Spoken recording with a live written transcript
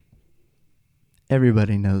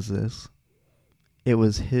Everybody knows this. It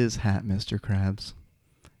was his hat, Mr. Krabs.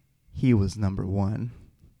 He was number one.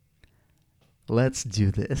 Let's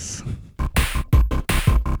do this.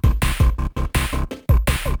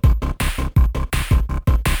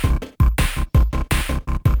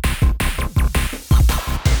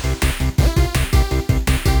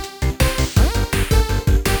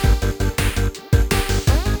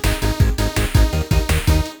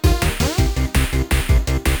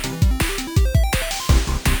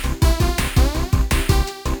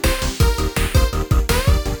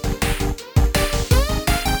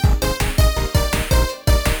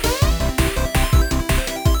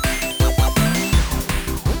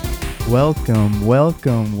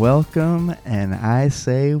 Welcome, and I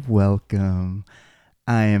say welcome.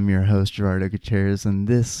 I am your host, Gerardo Gutierrez, and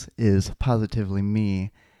this is Positively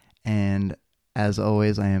Me. And as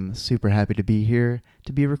always, I am super happy to be here,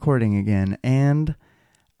 to be recording again, and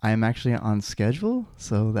I'm actually on schedule,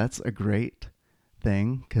 so that's a great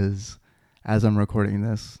thing, because as I'm recording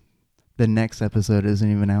this, the next episode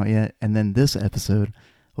isn't even out yet, and then this episode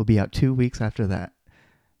will be out 2 weeks after that.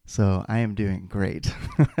 So I am doing great.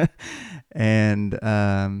 And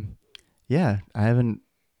yeah, I haven't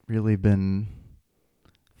really been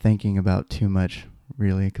thinking about too much,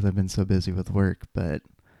 really, because I've been so busy with work. But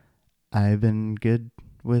I've been good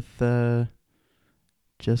with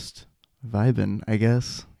just vibing, I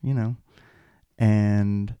guess,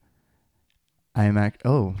 And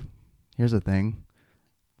here's the thing.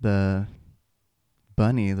 The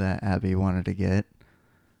bunny that Abby wanted to get.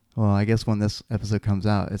 Well, I guess when this episode comes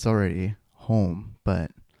out, it's already home,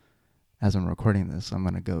 but as I'm recording this, I'm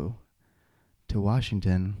going to go to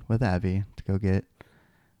Washington with Abby to go get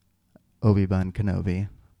Obi-Wan Kenobi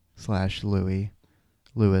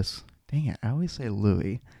 / Lewis. Dang it, I always say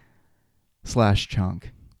Louis /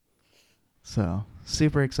 Chunk. So,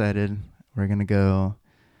 super excited. We're going to go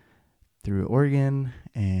through Oregon,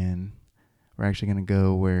 and we're actually going to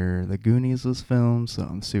go where the Goonies was filmed, so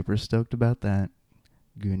I'm super stoked about that.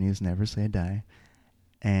 Goonies never say die.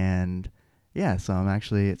 And yeah, so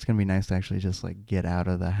it's going to be nice to actually just like get out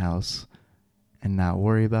of the house and not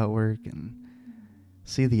worry about work and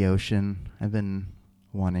see the ocean. I've been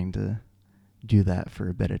wanting to do that for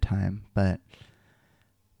a bit of time, but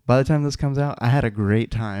by the time this comes out, I had a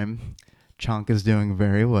great time. Chonk is doing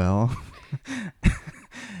very well.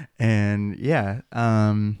 And yeah,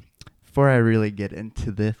 before I really get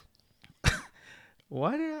into this,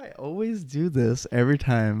 why do I always do this every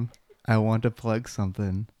time I want to plug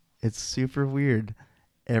something? It's super weird.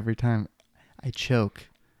 Every time I choke,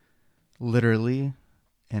 literally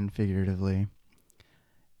and figuratively.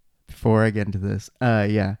 Before I get into this,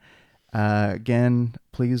 again,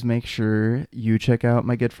 please make sure you check out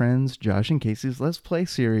my good friends Josh and Casey's Let's Play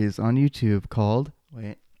series on YouTube called,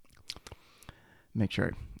 make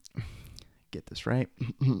sure I get this right.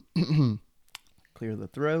 Clear the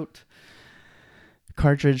throat.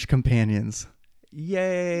 Cartridge Companions.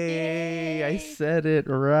 Yay! I said it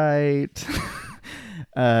right.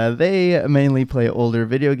 They mainly play older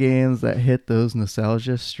video games that hit those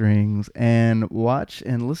nostalgia strings and watch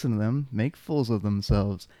and listen to them make fools of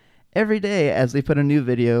themselves every day as they put a new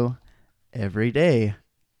video every day.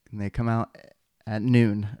 And they come out at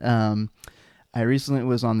noon. I recently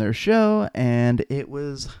was on their show and it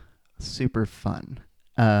was super fun.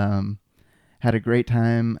 Had a great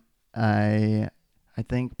time. I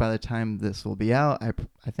think by the time this will be out,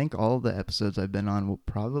 I think all the episodes I've been on will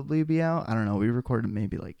probably be out. I don't know. We recorded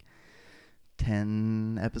maybe like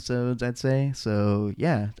 10 episodes, I'd say. So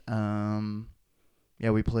yeah,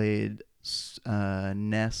 we played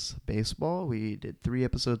NES baseball. We did 3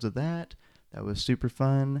 episodes of that. That was super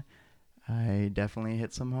fun. I definitely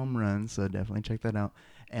hit some home runs, so definitely check that out.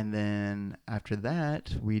 And then after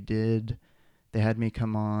that, they had me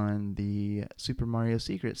come on the Super Mario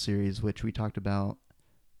Secret series, which we talked about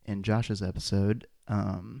in Josh's episode,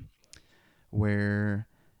 where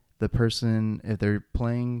the person, if they're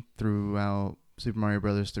playing throughout Super Mario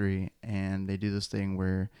Bros. 3, and they do this thing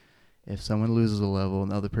where if someone loses a level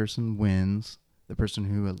and the other person wins, the person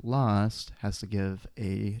who had lost has to give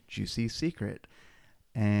a juicy secret.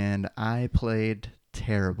 And I played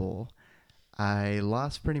terrible. I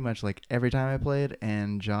lost pretty much like every time I played,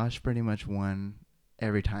 and Josh pretty much won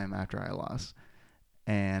every time after I lost.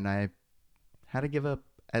 And I had to give up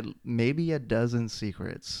at maybe a dozen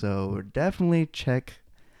secrets. So definitely check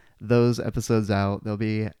those episodes out.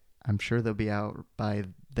 I'm sure they'll be out by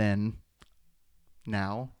then.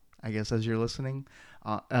 Now, I guess as you're listening,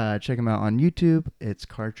 check them out on YouTube. It's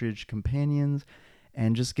Cartridge Companions.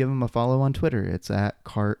 And just give them a follow on Twitter. It's at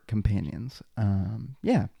Cart Companions.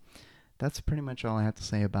 Yeah. That's pretty much all I have to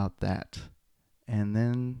say about that. and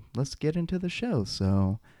then let's get into the show.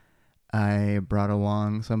 So I brought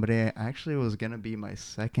along somebody I actually was going to be my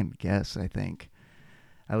second guest, I think.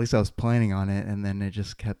 At least I was planning on it, and then it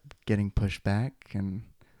just kept getting pushed back and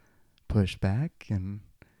pushed back, and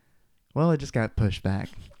well, it just got pushed back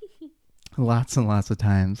lots and lots of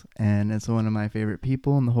times. And it's one of my favorite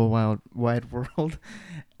people in the whole wide world.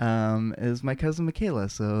 Is my cousin Michaela.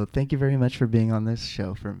 So thank you very much for being on this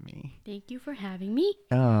show for me. Thank you for having me.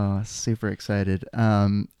 Oh, super excited.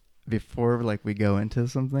 Before like we go into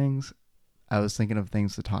some things, I was thinking of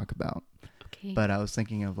things to talk about. Okay. But I was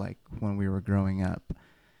thinking of like when we were growing up,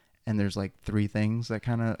 and there's like three things that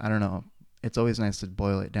kind of, I don't know. It's always nice to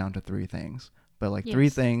boil it down to three things. But like three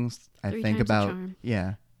Yes. things I Three think times the about, charm.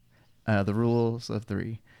 yeah, the rules of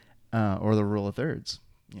three, or the rule of thirds,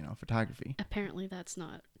 photography. Apparently, that's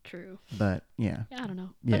not true. But yeah, I don't know.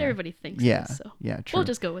 yeah, But everybody thinks yeah, it is, so yeah, true. we'll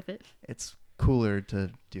just go with it. It's cooler to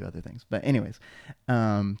do other things. But anyways,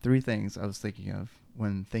 three things I was thinking of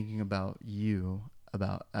when thinking about you,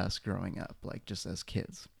 about us growing up, like just as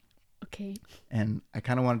kids. Okay. And I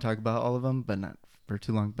kind of want to talk about all of them, but not for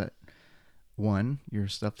too long. But one, your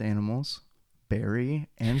stuffed animals, Barry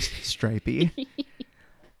and Stripey,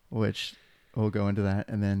 which we'll go into that.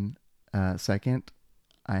 And then second,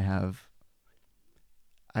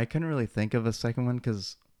 I couldn't really think of a second one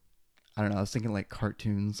because I don't know. I was thinking like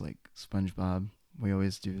cartoons, like SpongeBob. We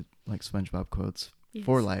always do like SpongeBob quotes Yes.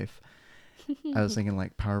 for life. I was thinking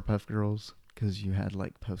like Powerpuff Girls because you had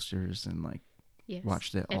like posters and like Yes.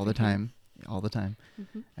 watched it all Everything. the time.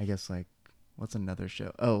 Mhm. I guess like what's another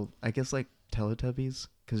show? Oh, I guess like Teletubbies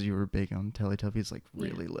because you were big on Teletubbies, like Yeah.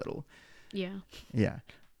 really little. Yeah. Yeah,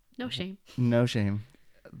 No shame. no shame.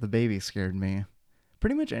 The baby scared me.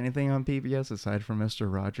 Pretty much anything on PBS aside from Mister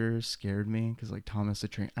Rogers scared me because like Thomas the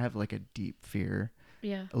Train. I have like a deep fear,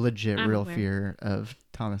 Yeah. a legit I'm real aware. fear of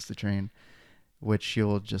Thomas the Train, which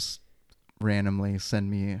you'll just randomly send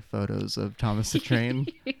me photos of Thomas the Train,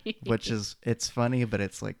 which is it's funny, but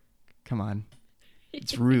it's like, come on,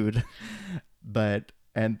 it's rude. But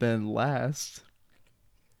and then last,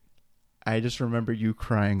 I just remember you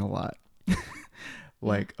crying a lot,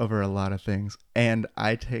 like over a lot of things. And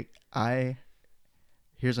I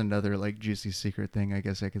here's another like juicy secret thing I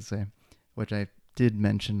guess I could say, which I did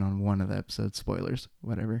mention on one of the episodes. Spoilers,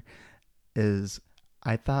 whatever. Is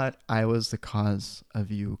I thought I was the cause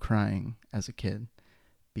of you crying as a kid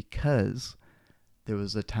because there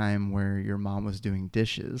was a time where your mom was doing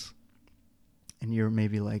dishes and you were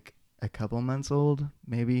maybe like a couple months old,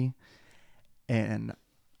 maybe, and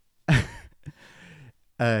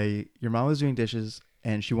your mom was doing dishes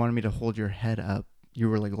and she wanted me to hold your head up. You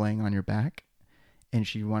were like laying on your back and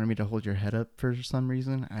she wanted me to hold your head up for some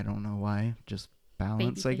reason. I don't know why. Just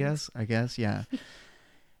balance, Baby I things. guess. I guess, yeah.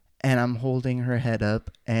 And I'm holding her head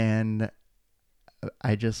up and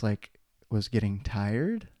I just like was getting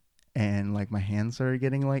tired and like my hands started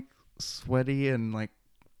getting like sweaty and like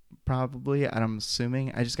probably, I'm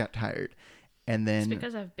assuming I just got tired. And It's then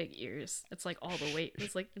because I have big ears. It's like all the weight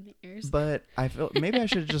is like in the ears. but I felt maybe I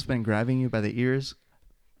should have just been grabbing you by the ears.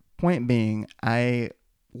 Point being, I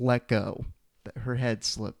let go. Her head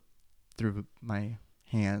slipped through my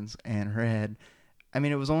hands, and her head, I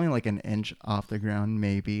mean, it was only like an inch off the ground,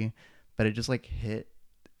 maybe, but it just like hit.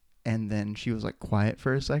 And then she was like quiet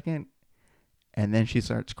for a second, and then she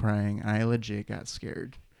starts crying. I legit got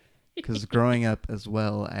scared because growing up as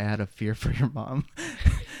well, I had a fear for your mom.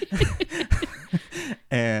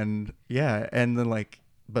 And yeah, and then like,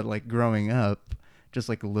 but like growing up, just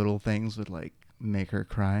like little things would like make her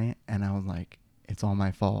cry, and I was like, it's all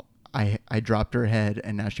my fault. I dropped her head,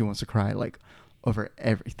 and now she wants to cry like over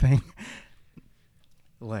everything.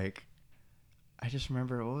 Like I just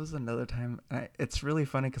remember what was another time. It's really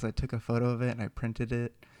funny because I took a photo of it and I printed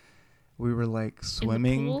it. We were like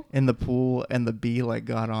swimming in the pool, and the bee like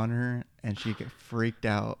got on her, and she get freaked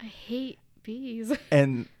out. I hate bees.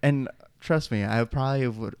 And trust me, I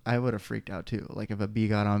would have freaked out too, like if a bee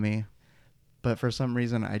got on me. But for some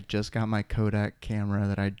reason, I just got my Kodak camera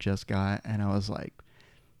that I just got, and I was like,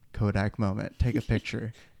 Kodak moment, take a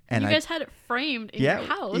picture. And you guys had it framed in your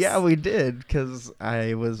house. Yeah, we did because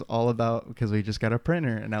I was all about because we just got a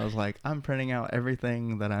printer, and I was like, I'm printing out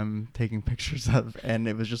everything that I'm taking pictures of, and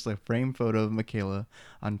it was just a frame photo of Michaela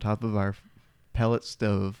on top of our pellet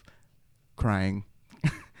stove, crying.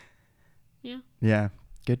 Yeah. Yeah,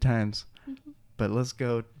 good times. Mm-hmm. But let's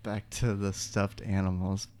go back to the stuffed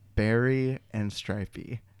animals, Barry and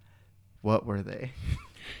Stripey. What were they?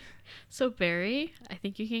 So Barry, I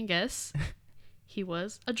think you can guess, he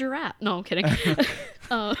was a giraffe. No, I'm kidding.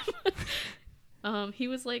 um, he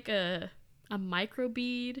was like a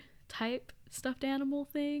microbead type stuffed animal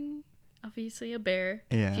thing. obviously a bear.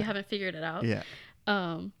 Yeah. If you haven't figured it out. Yeah.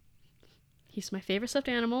 He's my favorite stuffed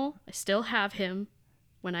animal. I still have him.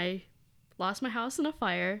 When I lost my house in a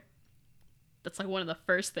fire, that's like one of the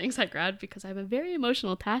first things I grabbed because I have a very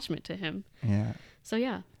emotional attachment to him. Yeah. So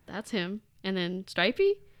yeah, that's him. And then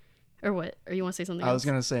Stripey? Or what? Or you want to say something I else? was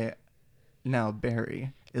gonna say, now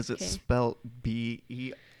Barry. Is it Okay. spelled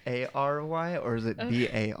Beary or is it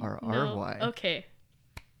Barry? No. Okay.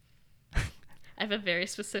 I have a very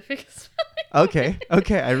specific spelling. Okay.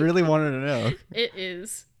 Okay. I really wanted to know. It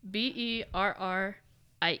is Berrie.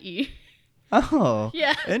 Oh.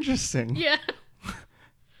 Yeah. Interesting. Yeah.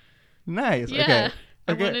 Nice. Yeah. Okay.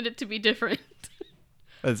 I Okay. wanted it to be different.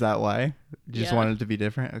 Is that why? You just Yeah. wanted it to be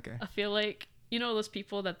different? Okay. I feel like, you know those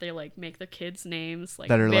people that they like make their kids' names like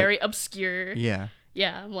That are, very obscure. Yeah.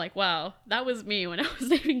 Yeah, I'm like, wow, that was me when I was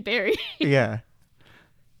naming Barry. Yeah.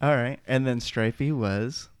 All right. And then Stripey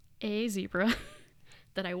was. A zebra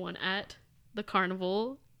that I won at the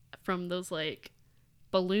carnival from those like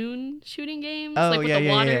balloon shooting games, Oh, like with yeah, the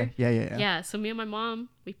yeah, water. yeah. Yeah, so me and my mom,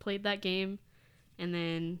 we played that game, and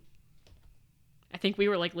then I think we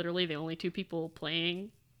were like literally the only two people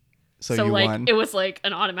playing. So you like won. it was like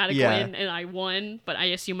an automatic Yeah. win, and I won. But I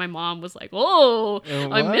assume my mom was like, "Oh, I'm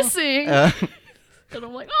well, missing," and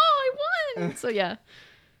I'm like, "Oh, I won!" So yeah,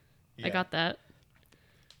 I got that.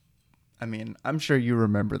 I mean, I'm sure you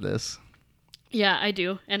remember this. Yeah, I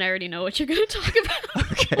do, and I already know what you're gonna talk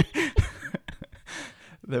about. Okay.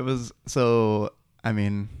 There was I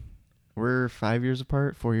mean, we're 5 years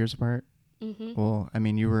apart, 4 years apart. Mm-hmm. Well, I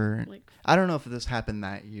mean, you were. Like, I don't know if this happened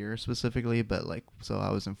that year specifically, but like, so I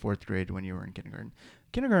was in 4th grade when you were in kindergarten.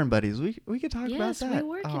 Kindergarten buddies, we could talk about yes, that. we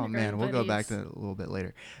were Oh man, kindergarten we'll go back to buddies. it a little bit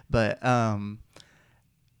later. But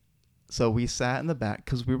so we sat in the back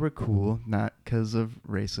because we were cool, not because of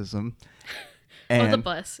racism. the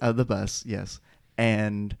bus. Of the bus, yes.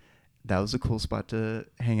 And that was a cool spot to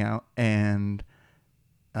hang out. And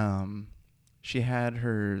she had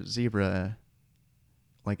her zebra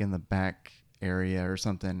like in the back area or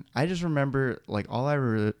something. I just remember, like, all I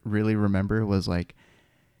really remember was like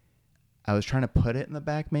I was trying to put it in the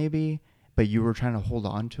back maybe, but you were trying to hold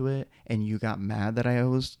on to it and you got mad that I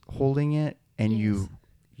was holding it and Yes.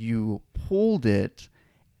 you pulled it,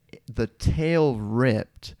 the tail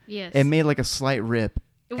ripped. Yes. It made like a slight rip.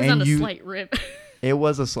 It was and not a slight rip. It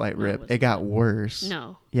was a slight No, it rip. was It got not. worse.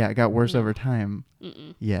 No. Yeah, it got worse No. over time.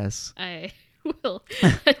 Mm-mm. Yes. I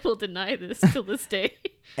will deny this till this day.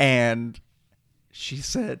 And she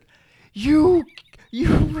said, You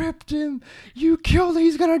ripped him. You killed him.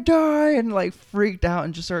 He's going to die. And like freaked out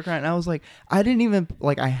and just started crying. And I was like, I didn't even,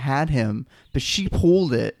 like, I had him, but she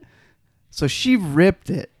pulled it. So she ripped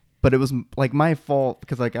it. But it was like my fault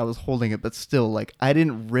because like I was holding it, but still, like, I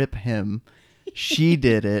didn't rip him. She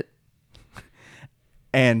did it.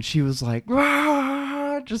 And she was like,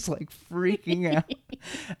 "Rah!" Just like freaking out.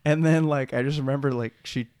 And then like I just remember like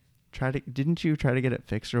she didn't you try to get it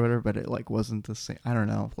fixed or whatever, but it like wasn't the same. I don't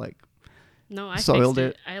know, like, No, I soiled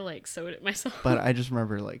fixed it. I like sewed it myself. But I just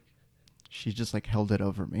remember like she just like held it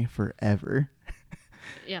over me forever.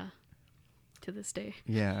 Yeah. To this day.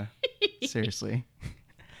 Yeah. Seriously.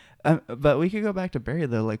 But we could go back to Barry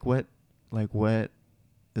though. Like what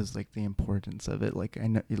is like the importance of it? Like I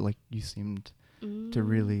know like you seemed to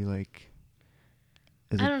really like.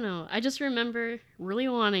 I don't know. I just remember really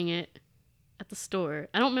wanting it at the store.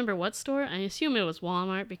 I don't remember what store. I assume it was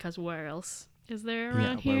Walmart because where else is there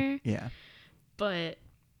around here? Yeah. But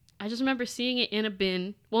I just remember seeing it in a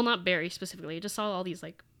bin. Well, not Barry specifically. I just saw all these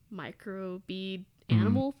like micro bead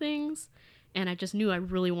animal things. And I just knew I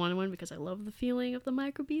really wanted one because I love the feeling of the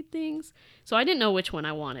micro bead things. So I didn't know which one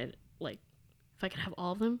I wanted. Like, if I could have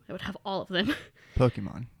all of them, I would have all of them.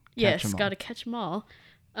 Pokemon. Yes, gotta catch them all.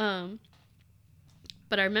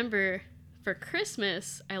 But I remember for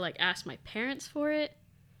Christmas, I like asked my parents for it,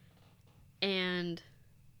 and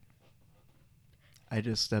I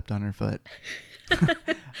just stepped on her foot. I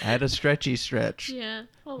had a stretchy stretch. yeah,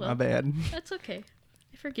 oh My well, bad. that's okay.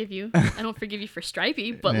 I forgive you. I don't forgive you for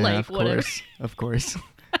Stripey, but Yeah, like of whatever. course, of course.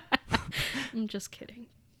 I'm just kidding.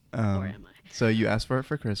 Or am I? So you asked for it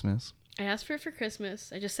for Christmas. I asked for it for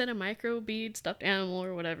Christmas. I just said a micro bead stuffed animal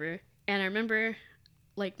or whatever. And I remember,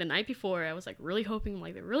 like, the night before, I was, like, really hoping,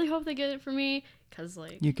 like, I really hope they get it for me. Because,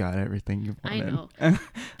 like, You got everything you I wanted. know.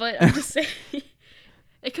 But I'm just saying,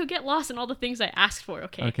 it could get lost in all the things I asked for,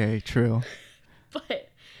 okay? Okay, true. But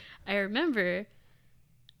I remember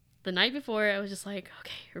the night before, I was just like,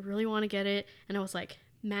 okay, I really want to get it. And I was, like,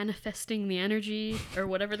 manifesting the energy or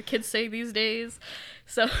whatever the kids say these days.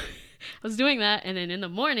 So I was doing that. And then in the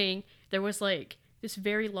morning, there was, like, this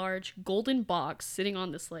very large golden box sitting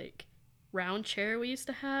on this, like, round chair we used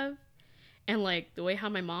to have. And like the way how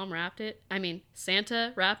my mom wrapped it, I mean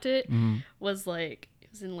Santa wrapped it, was like it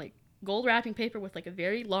was in like gold wrapping paper with like a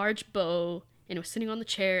very large bow, and it was sitting on the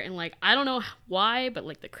chair, and like I don't know why, but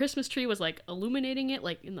like the Christmas tree was like illuminating it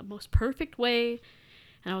like in the most perfect way.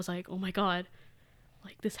 And I was like, oh my god,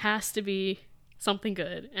 like this has to be something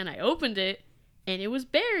good. And I opened it, and it was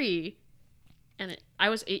Barry. And I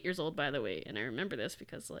was 8 years old, by the way, and I remember this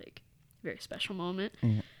because like very special moment.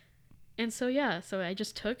 Yeah. And so yeah, so I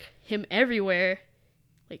just took him everywhere,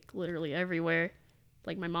 like literally everywhere,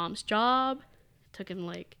 like my mom's job. Took him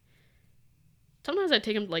like sometimes I'd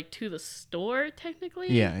take him like to the store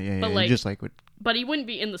technically. Yeah. But You like, just like would. but he wouldn't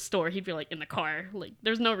be in the store. He'd be like in the car. Like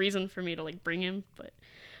there's no reason for me to like bring him, but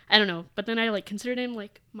I don't know. But then I like considered him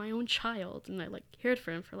like my own child, and I like cared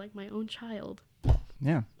for him for like my own child.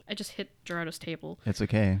 Yeah. I just hit Gerardo's table. It's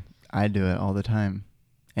okay. I do it all the time,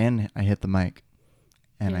 and I hit the mic,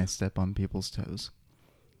 and Yeah. I step on people's toes.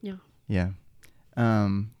 Yeah. Yeah.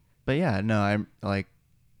 But yeah, no, I'm like,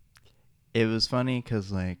 it was funny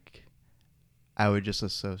because like, I would just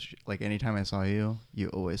associate, like anytime I saw you, you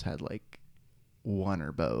always had like one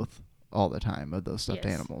or both all the time of those stuffed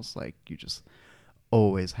Yes. animals. Like you just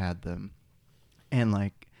always had them. And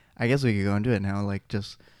like, I guess we could go into it now, like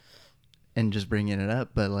just bringing it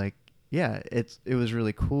up. But like, yeah, it was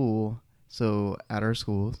really cool. So at our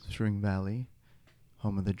school, Spring Valley,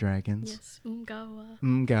 home of the dragons. Yes. Umgawa.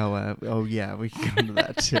 Mgawa. Oh yeah, we can go into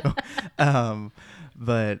that too.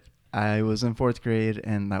 But I was in 4th grade,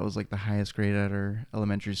 and that was like the highest grade at our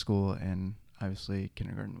elementary school, and obviously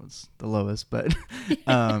kindergarten was the lowest. But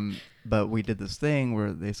but we did this thing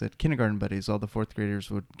where they said kindergarten buddies. All the 4th graders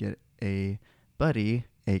would get a buddy,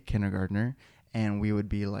 a kindergartner, and we would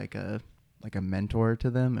be like a mentor to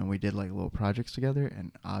them, and we did like little projects together.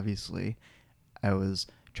 And obviously, I was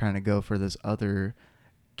trying to go for this other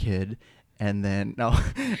kid, and then no,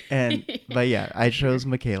 and but yeah, I chose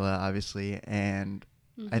Michaela obviously, and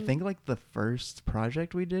I think like the first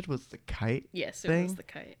project we did was the kite. Yes, it thing. was the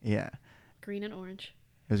kite. Yeah, Green and orange.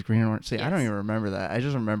 it was green and orange. See, I don't Yes. even remember that. I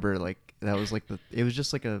just remember like that was like it was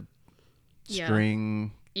just like a Yeah.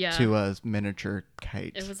 string Yeah. to a miniature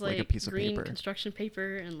kite. It was like a like piece of green paper, construction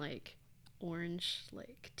paper and like orange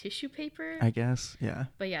like tissue paper. I guess. Yeah.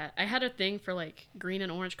 But yeah, I had a thing for like green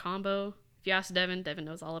and orange combo. If you ask Devin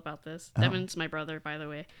knows all about this. Oh. Devin's my brother, by the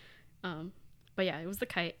way. But yeah, it was the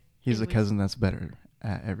kite. He's the Anyways. cousin that's better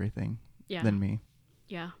at everything Yeah. than me.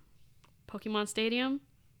 Yeah. Pokemon Stadium.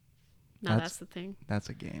 No, that's the thing. That's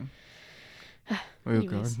a game. We'll go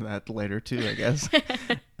Anyways. into that later too, I guess.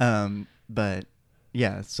 But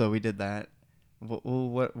yeah, so we did that.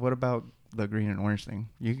 What about the green and orange thing?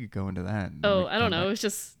 You could go into that. and then we Oh, can I don't come know. It back. was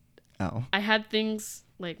just Oh, I had things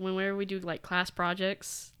like whenever we do like class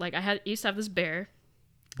projects. Like I used to have this bear.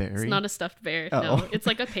 Barry. It's not a stuffed bear. Oh. No, it's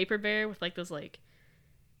like a paper bear with like those like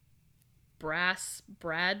brass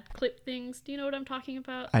brad clip things. Do you know what I'm talking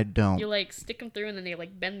about? I don't. You like stick them through and then they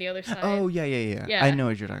like bend the other side. Oh yeah. Yeah. I know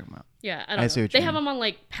what you're talking about. Yeah, I I don't see know. what you They have mean. them on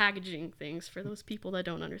like packaging things for those people that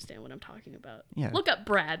don't understand what I'm talking about. Yeah. Look up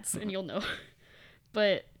Brad's and you'll know.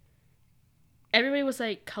 But everybody was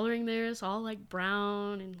like coloring theirs all like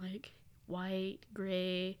brown and like white,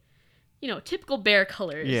 gray, you know, typical bear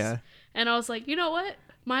colors. Yeah. And I was like, you know what?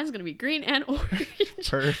 Mine's gonna be green and orange.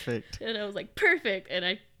 Perfect. And I was like, perfect.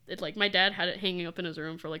 And like my dad had it hanging up in his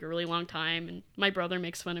room for like a really long time, and my brother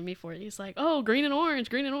makes fun of me for it. He's like, oh, green and orange,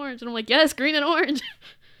 and I'm like, yes, green and orange.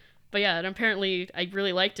 But yeah, and apparently I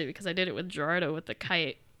really liked it because I did it with Gerardo with the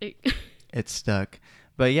kite. It stuck.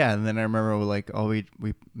 But yeah, and then I remember like we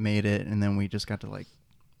made it, and then we just got to like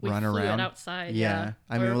We run flew around it outside. Yeah.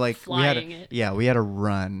 I Or mean, like flying we had it. yeah, we had to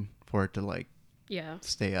run for it to like Yeah,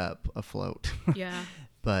 stay up afloat. yeah.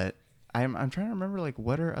 But I'm trying to remember like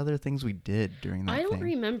what are other things we did during that I don't thing.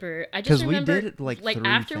 remember. I 'Cause just we remember did, like, 3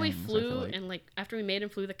 after we things, I flew feel like. and like after we made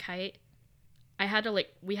and flew the kite,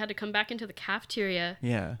 we had to come back into the cafeteria.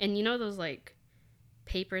 Yeah. And you know those like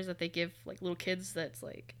papers that they give like little kids that's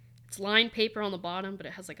like it's lined paper on the bottom, but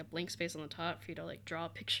it has like a blank space on the top for you to like draw a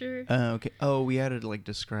picture. Okay. Oh, we had to like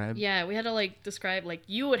describe. Yeah, we had to like describe like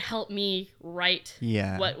you would help me write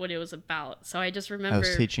Yeah. what it was about. So I just I remember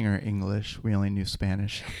was teaching her English. We only knew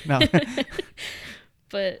Spanish. No.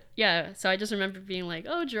 But yeah, so I just remember being like,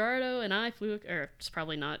 "Oh, Gerardo and I flew," or it's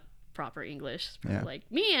probably not proper English. It's probably Yeah. like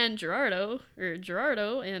me and Gerardo, or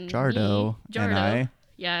Gerardo and Jardo me, and I.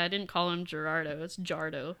 Yeah, I didn't call him Gerardo. It's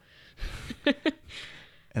Jardo.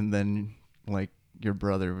 And then like your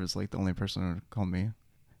brother was like the only person who called me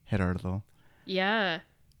Gerardo. Yeah,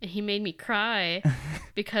 and he made me cry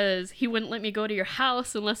because he wouldn't let me go to your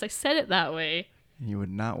house unless I said it that way. You would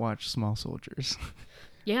not watch Small Soldiers,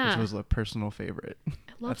 Yeah, which was a personal favorite. I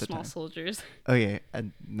Love at the Small time. Soldiers. Okay,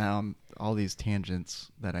 and now all these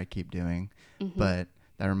tangents that I keep doing, Hmm. but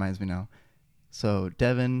that reminds me now. So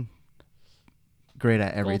Devin, great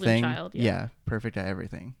at Golden everything. Child, yeah. Yeah, perfect at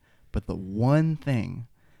everything. But the one thing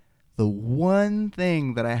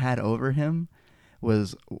that I had over him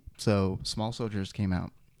was, so Small Soldiers came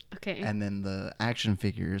out, Okay. and then the action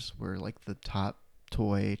figures were like the top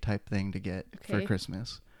toy type thing to get for Okay.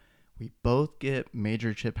 Christmas. We both get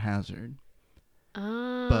Major Chip Hazard, but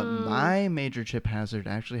Um. my Major Chip Hazard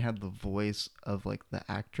actually had the voice of like the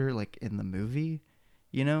actor like in the movie,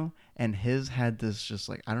 and his had this just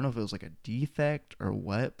like, I don't know if it was like a defect or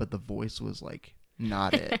what, but the voice was like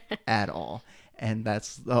not it at all. And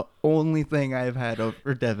that's the only thing I've had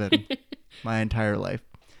over Devin my entire life.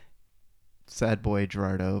 Sad boy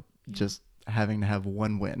Gerardo, Yeah. just having to have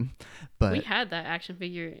one win. We But had that action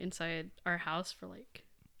figure inside our house for like,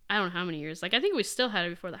 I don't know how many years. Like, I think we still had it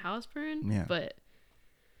before the house burned. Yeah. But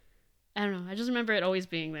I don't know. I just remember it always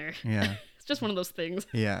being there. yeah, It's just one of those things.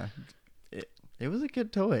 yeah, it was a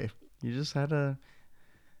good toy. You just had it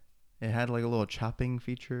had like a little chopping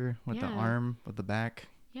feature with the Yeah. arm with the back,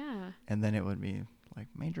 Yeah. and then it would be like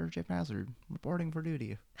Major Chip Hazard reporting for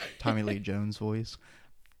duty. Tommy Lee Jones voice.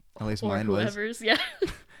 At least Or mine was. whoever's. Yeah.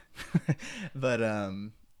 But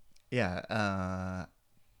yeah.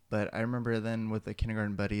 But I remember then with the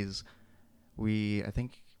kindergarten buddies, I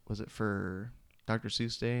think, was it for Dr.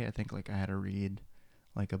 Seuss Day? I think like I had to read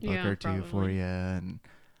like a book Yeah, or two for probably. you, and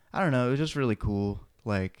I don't know, it was just really cool.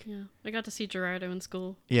 Like, Yeah. I got to see Gerardo in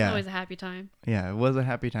school. yeah, Always a happy time. yeah, it was a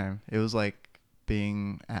happy time. It was like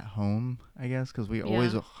being at home, I guess, because we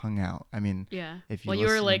always Yeah. hung out. I mean, Yeah. if you Well, you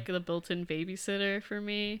were listen, like the built-in babysitter for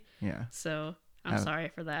me. yeah. So I'm Uh, sorry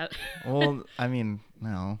for that. Well, I mean,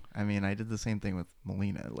 no, I mean, I did the same thing with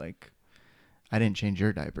Melina. Like, I didn't change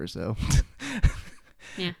your diapers though.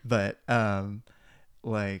 Yeah. But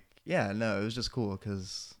like, yeah, no, it was just cool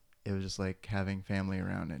because it was just like having family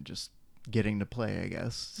around and just getting to play, I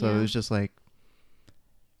guess. So it Yeah. was just like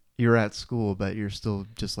you're at school, but you're still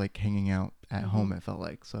just like hanging out at Mhm. home. It felt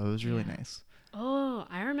like, so it was really Yeah. nice. Oh,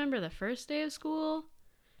 I remember the first day of school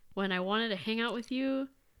when I wanted to hang out with you.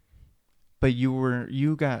 But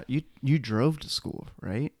you drove to school,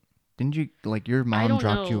 right? Didn't you, like, your I mom don't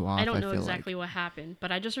dropped you know. off? I don't I know feel exactly like. what happened,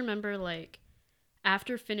 but I just remember like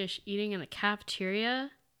after finish eating in the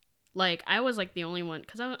cafeteria, like I was like the only one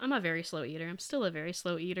because I'm a very slow eater. I'm still a very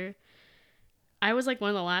slow eater. I was like one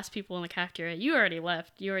of the last people in the cafeteria. You already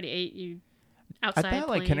left. You already ate. You I outside thought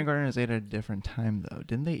like playing. kindergartners ate at a different time though.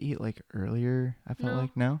 Didn't they eat like earlier? I felt No.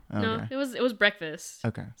 like no. No, Okay. it was breakfast.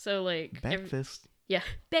 Okay. So like Breakfast. yeah,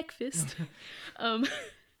 breakfast. um,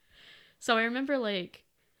 so I remember like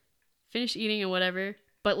finish eating and whatever,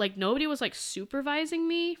 but like nobody was like supervising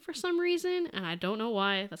me for some reason, and I don't know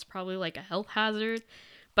why. That's probably like a health hazard.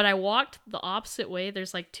 But I walked the opposite way.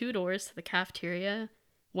 There's like two doors to the cafeteria.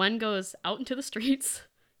 One goes out into the streets,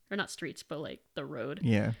 or not streets, but like the road.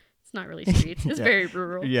 Yeah. It's not really streets. It's Yeah. very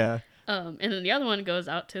rural. Yeah. And then the other one goes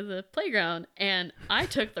out to the playground, and I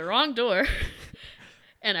took the wrong door,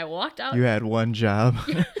 and I walked out. You had one job.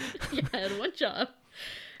 Yeah, I had one job.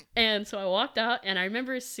 And so I walked out, and I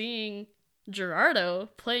remember seeing Gerardo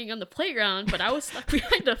playing on the playground, but I was stuck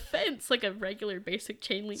behind a fence, like a regular basic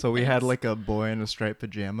chain link So we had fence. like a boy in a striped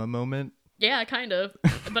pajama moment. Yeah, kind of.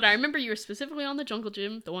 But I remember you were specifically on the jungle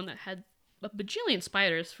gym, the one that had a bajillion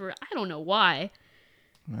spiders for I don't know why.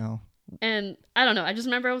 Well, And I don't know. I just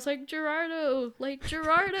remember I was like, Gerardo, like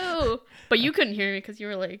Gerardo. But you couldn't hear me because you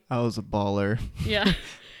were like, I was a baller. yeah.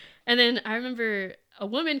 And then I remember a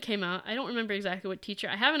woman came out. I don't remember exactly what teacher.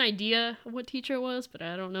 I have an idea of what teacher it was, but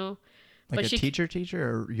I don't know. Like But a she- teacher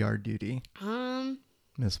or yard duty?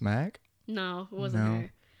 Miss Mac? No, it wasn't No.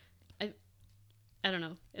 her. I don't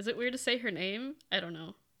know. Is it weird to say her name? I don't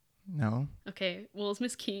know. No. Okay, well, it's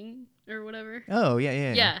Miss King or whatever. Oh,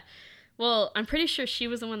 yeah. Yeah. Well, I'm pretty sure she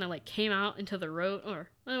was the one that like came out into the road, or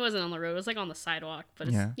well, it wasn't on the road. It was like on the sidewalk, but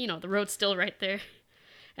it's Yeah. the road's still right there.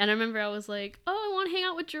 And I remember I was like, "Oh, I want to hang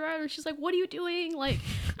out with Gerardo." And she's like, "What are you doing?" Like,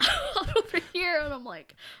 I'm over here, and I'm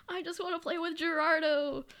like, "I just want to play with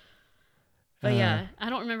Gerardo." But yeah, I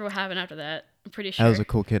don't remember what happened after that. I'm pretty sure. I was a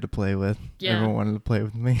cool kid to play with. Yeah. Everyone wanted to play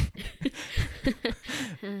with me.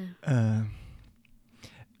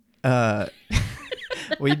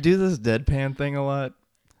 We do this deadpan thing a lot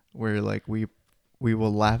where like we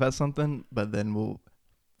will laugh at something, but then we'll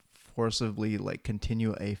forcibly like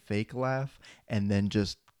continue a fake laugh and then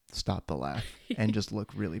just stop the laugh and just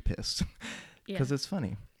look really pissed Yeah. because it's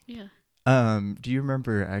funny. Yeah. Do you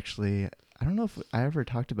remember actually, I don't know if I ever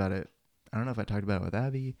talked about it. I don't know if I talked about it with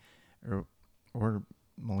Abby or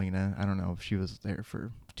Melina. I don't know if she was there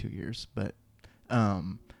for 2 years, but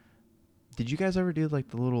Did you guys ever do like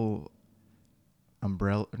the little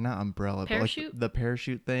umbrella, not umbrella, Parachute? but like the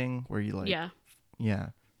parachute thing where you like, Yeah. yeah.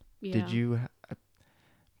 Yeah. Did you,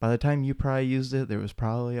 by the time you probably used it, there was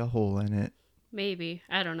probably a hole in it, Maybe.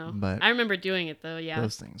 I don't know. but I remember doing it though. Yeah.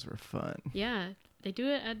 those things were fun. Yeah. They do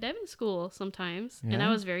it at Devon School sometimes. And Yeah?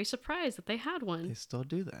 I was very surprised that they had They one. still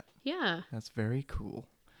do that. Yeah. That's very cool.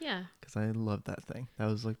 Yeah. Because I love that thing. That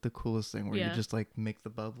was like the coolest thing where Yeah. you just like make the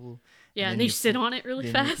bubble. Yeah. then And you you sit on it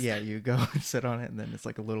really then fast. you go and sit on it, and then it's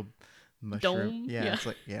like a little mushroom. Dome? Yeah, Yeah. it's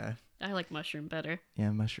like, yeah. I like mushroom better.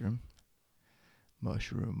 Yeah, mushroom.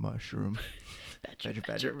 Mushroom. Badger.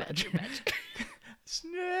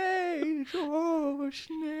 Snake! Oh,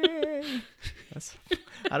 snake!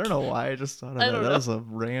 I don't know why I just thought of that. That was a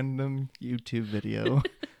random YouTube video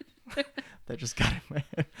that just got in my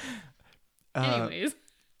head. Anyways.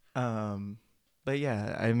 But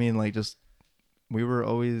yeah, I mean, like, just we were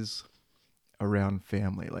always around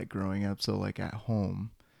family, like growing up. So like at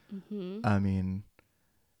home, Mm-hmm. I mean,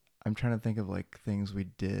 I'm trying to think of like things we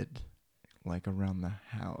did like around the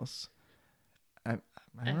house. I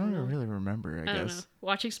don't know. really remember, I I don't know. guess.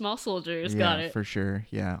 Watching Small Soldiers. Yeah, Got it. for sure.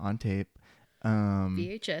 Yeah, on tape.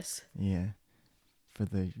 VHS. Yeah. For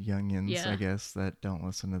the youngins, Yeah. I guess, that don't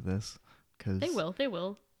listen to this. Cause They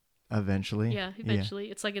will. Eventually. Yeah,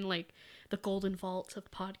 eventually. It's like in like the golden vault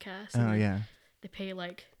of podcasts. Oh, and yeah. They pay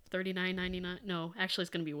like $39.99. No, actually, it's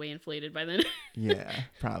gonna be way inflated by then. Yeah,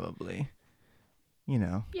 probably. You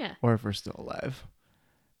know. Yeah. Or if we're still alive.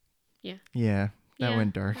 Yeah. Yeah. That Yeah,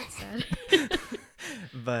 went dark. That's sad.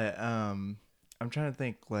 But I'm trying to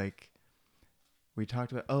think, like, we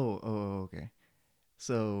talked about okay.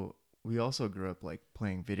 So we also grew up like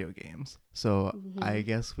playing video games. So I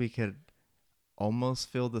guess we could almost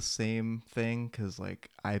feel the same thing, because like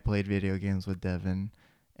I played video games with Devin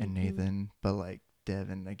and Nathan, but like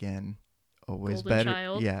Devin again, always Golden better.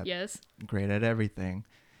 child. Yeah, Yes. great at everything.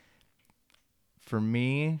 For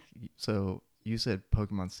me, so you said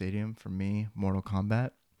Pokemon Stadium. For me, Mortal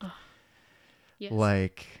Kombat. Yes.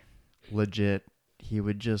 Like, legit, he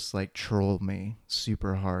would just like troll me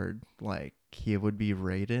super hard. Like, he would be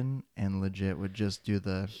Raiden and legit would just do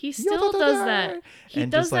the He still does that. He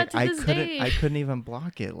and does just like that to this day. I couldn't even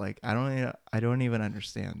block it. Like, I don't even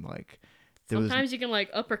understand. Like, Sometimes you can like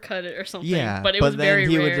uppercut it or something. yeah, But it was then very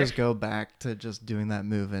he rare. would just go back to just doing that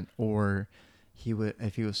movement, or he would,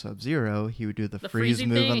 if he was Sub-Zero, he would do the freeze freezing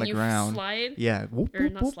move thing on the and you ground. slide. Yeah, whoop, Or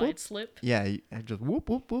whoop, not whoop, slide, whoop. slip. Yeah, I just whoop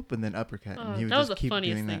whoop whoop and then uppercut, Oh, and he would that was just the keep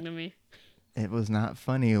funniest doing thing that. to me. It was not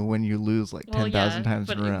funny when you lose like Well, 10,000 times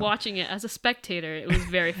but in a row. watching it as a spectator, it was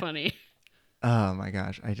very funny. Oh my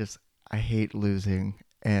gosh, I hate losing,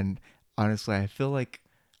 and honestly, I feel like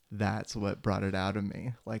that's what brought it out of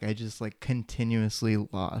me. Like, I just like continuously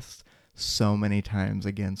lost so many times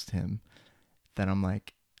against him that I'm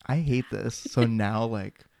like, I hate this. So now,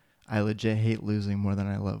 like, I legit hate losing more than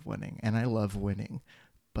I love winning, and I love winning,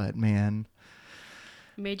 but man,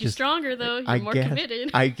 Made you just- stronger though. You're more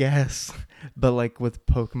committed. I guess, but like with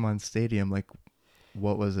Pokemon Stadium, like,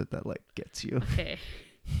 what was it that like gets you? Okay.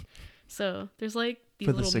 So there's like these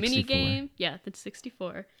For the little mini 64. game. Yeah, the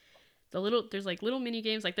 64. There's like little mini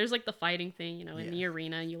games. Like there's like the fighting thing, you know, in the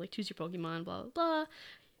arena, and you like choose your Pokemon, blah blah blah.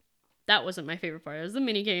 That wasn't my favorite part. It was the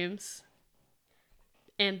mini games.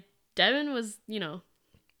 And Devin was, you know,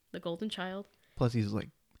 the golden child. Plus, he's like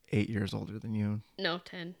 8 years older than you. No,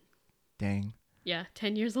 10. Dang. Yeah,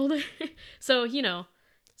 10 years older. So, you know,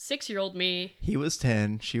 6-year-old me. He was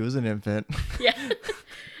 10. She was an infant. Yeah.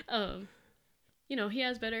 You know, he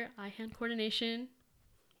has better eye-hand coordination,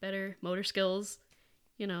 better motor skills,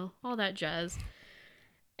 you know, all that jazz.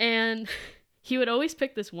 And he would always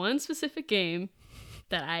pick this one specific game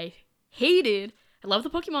that I hated. I love the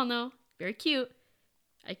Pokemon, though. Very cute.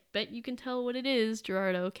 I bet you can tell what it is,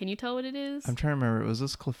 Gerardo. Can you tell what it is? I'm trying to remember. Was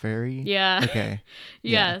this Clefairy? Yeah. Okay.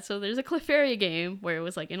 Yeah, so there's a Clefairy game where it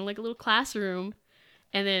was like in like a little classroom,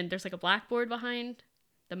 and then there's like a blackboard behind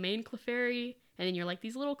the main Clefairy, and then you're like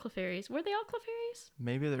these little Clefairies. Were they all Clefairies?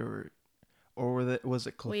 Maybe there were, or was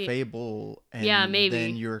it Wait. Clefable? And Yeah, maybe.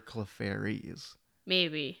 Then your Clefairies.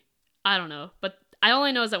 Maybe. I don't know. But I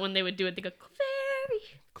only know is that when they would do it, they go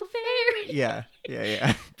Clefairy. Yeah.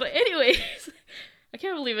 But anyways, I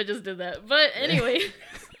can't believe I just did that. But anyway,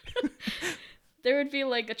 there would be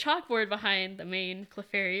like a chalkboard behind the main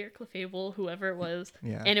Clefairy or Clefable, whoever it was.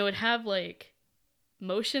 Yeah. And it would have like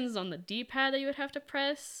motions on the D-pad that you would have to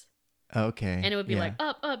press. Okay. And it would be like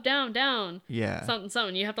up, up, down, down. Yeah.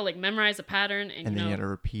 Something. You have to like memorize a pattern. And And you then know, you had to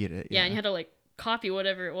repeat it. yeah, and you had to like copy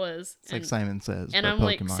whatever it was. It's like Simon Says. And but I'm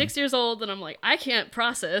like Pokemon. 6 years old, and I'm like, I can't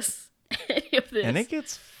process any of this. And it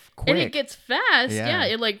gets quick. And it gets fast. Yeah. Yeah,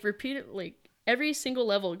 it like repeated, like every single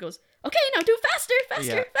level it goes, okay, now do faster,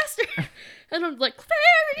 faster, Yeah. faster. And I'm like,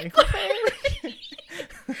 Clary, Clary.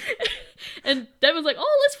 And Devin's like,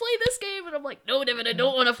 oh, let's play this game. And I'm like, no, Devin, I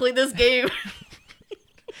don't want to play this game.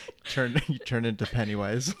 You turn into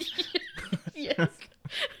Pennywise. Yes.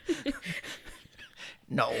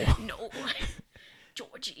 No. No.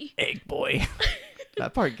 Georgie. Egg boy.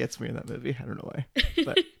 That part gets me in that movie. I don't know why.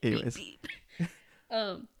 But anyways. Beep, beep.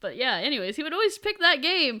 But yeah, anyways, he would always pick that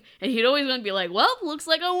game, and he'd always want to be like, well, looks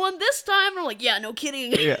like I won this time. And I'm like, yeah, no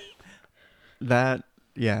kidding. Yeah.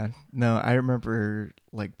 Yeah. No, I remember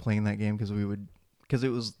like playing that game because it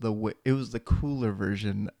was the cooler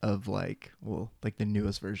version of like the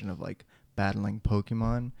newest version of like battling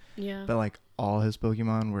Pokemon. Yeah. But like all his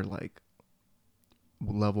Pokemon were like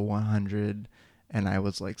level 100, and I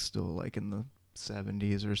was like still like in the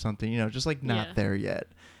 70s or something, just like not there yet,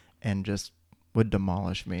 and just would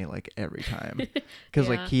demolish me like every time because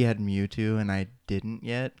like he had Mewtwo and I didn't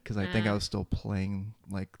yet because I think I was still playing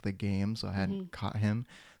like the game, so I hadn't caught him,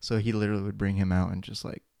 so he literally would bring him out and just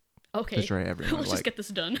like destroy everyone. Let's just get this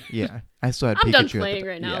done. Yeah, I still had I'm Pikachu done playing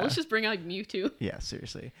right now. Let's just bring out Mewtwo. Yeah,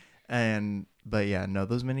 seriously. But yeah, no,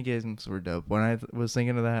 those mini games were dope. When I was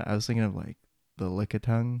thinking of that, I was thinking of like the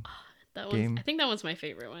Lickitung game. I think that one's my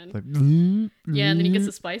favorite one. Like, yeah, and then he gets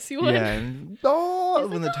the spicy one. Yeah, and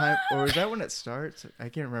when the time, or is that when it starts? I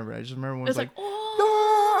can't remember. I just remember when it's like,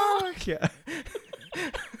 oh, yeah.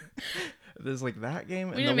 There's like that game.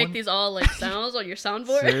 We need to make these all like sounds on your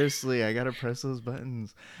soundboard. Seriously, I gotta press those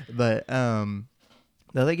buttons. But the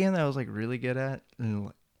other game that I was like really good at,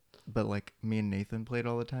 but like me and Nathan played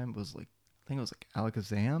all the time was like, I think it was like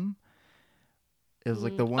Alakazam. It was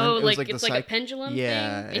like the one. Oh, it was like it's like a pendulum thing,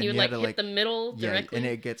 and you like hit the middle directly. And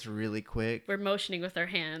it gets really quick. We're motioning with our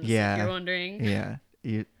hands. Yeah, if you're wondering. Yeah,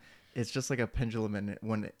 it's just like a pendulum, and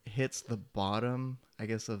when it hits the bottom, I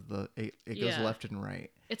guess it goes left and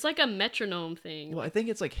right. It's like a metronome thing. Well, I think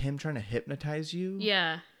it's like him trying to hypnotize you.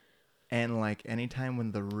 Yeah. And like anytime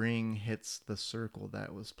when the ring hits the circle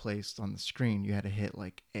that was placed on the screen, you had to hit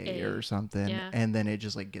like A or something, and then it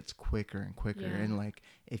just like gets quicker and quicker. Yeah. And like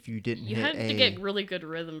if you didn't hit A, you had to get really good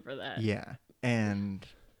rhythm for that. Yeah, and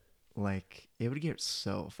like it would get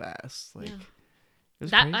so fast. Like it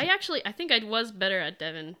was that crazy. I think I was better at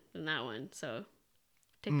Devin than that one. So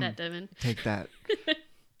take that, Devin. Take that,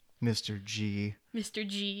 Mr. G. Mr.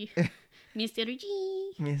 G. Mr.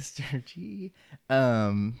 G. Mr. G.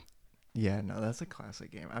 Yeah, no, that's a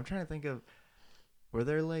classic game. I'm trying to think of, were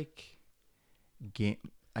there like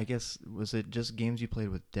I guess, was it just games you played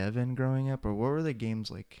with Devin growing up, or what were the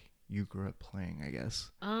games like you grew up playing, I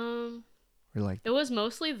guess? Or like, it was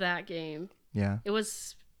mostly that game. Yeah. It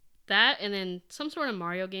was that, and then some sort of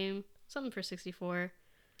Mario game, something for 64.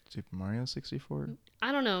 Super Mario 64?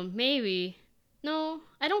 I don't know, maybe. No,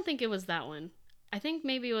 I don't think it was that one. I think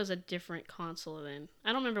maybe it was a different console then. I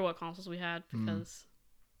don't remember what consoles we had because...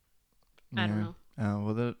 I don't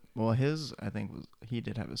know. Oh, his, I think, he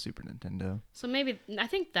did have a Super Nintendo. So maybe, I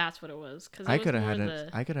think that's what it was. Cause I could have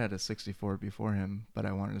had a 64 before him, but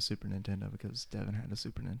I wanted a Super Nintendo because Devin had a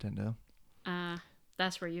Super Nintendo.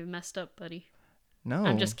 That's where you messed up, buddy. No.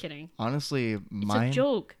 I'm just kidding. Honestly, it's a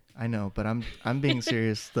joke. I know, but I'm being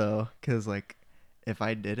serious though, because like, if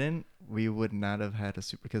I didn't, we would not have had a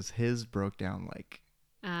Super, because his broke down like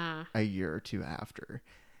a year or two after.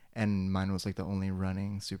 And mine was like the only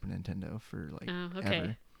running Super Nintendo for like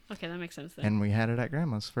ever. Okay, that makes sense then. And we had it at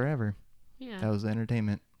Grandma's forever. Yeah. That was the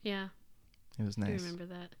entertainment. Yeah. It was nice. I remember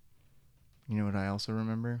that. You know what I also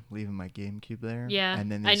remember? Leaving my GameCube there. Yeah.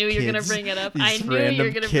 And then I knew you were going to bring it up. I knew you were going to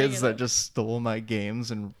bring it up. Kids that just stole my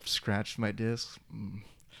games and scratched my discs.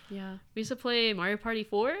 Yeah. We used to play Mario Party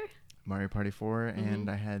 4. Mario Party 4,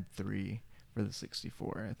 and I had 3 for the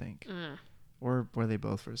 64, I think. Or were they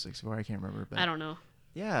both for the 64? I can't remember. But I don't know.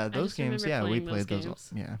 Yeah, those games. Yeah, we played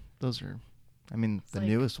those. Yeah, those are. I mean, the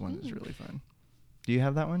newest one is really fun. Do you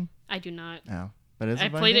have that one? I do not. No, but it's. I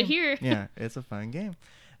played it here. Yeah, it's a fun game.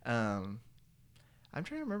 I'm trying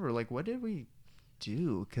to remember, like, what did we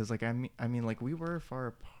do? Because, like, I mean, like, we were far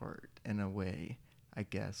apart in a way, I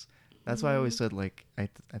guess. That's why I always said, like, I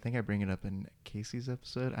think I bring it up in Casey's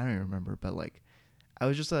episode. I don't even remember, but like, I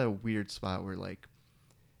was just at a weird spot where like.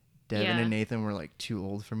 Devin and Nathan were like too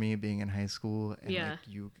old for me being in high school, and like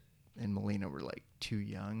you and Melina were like too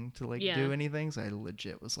young to like do anything. So I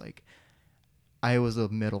legit was like, I was a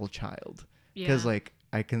middle child because like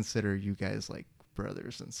I consider you guys like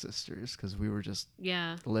brothers and sisters because we were just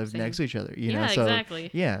lived next to each other. You know, so exactly.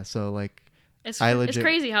 Yeah, so like it's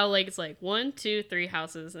crazy how like it's like 1, 2, 3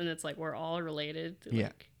 houses, and it's like we're all related.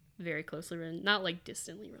 Like, very closely related, not like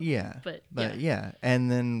distantly related. Yeah, but yeah, and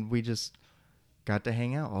then we just. got to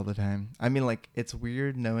hang out all the time. I mean, like, it's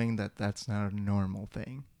weird knowing that that's not a normal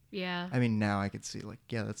thing. Yeah. I mean, now I could see, like,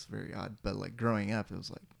 yeah, that's very odd. But, like, growing up, it was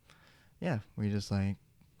like, yeah, we just, like,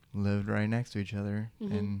 lived right next to each other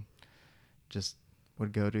and just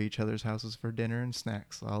would go to each other's houses for dinner and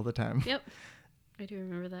snacks all the time. Yep. I do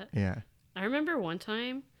remember that. Yeah. I remember one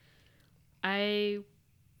time I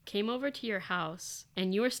came over to your house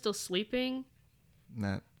and you were still sleeping.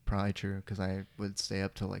 That probably true because I would stay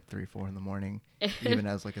up till like 3, 4 in the morning, even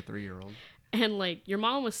as like a 3-year-old. And like your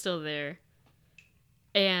mom was still there.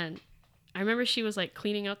 And I remember she was like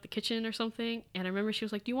cleaning out the kitchen or something. And I remember she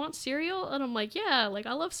was like, "Do you want cereal?" And I'm like, "Yeah, like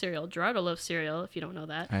I love cereal." Gerardo loves cereal, if you don't know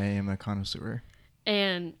that. I am a connoisseur.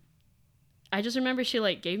 And I just remember she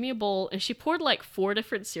like gave me a bowl and she poured like 4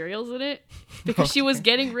 different cereals in it because she was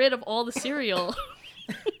getting rid of all the cereal.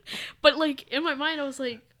 But like in my mind I was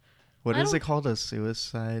like, what is it called? A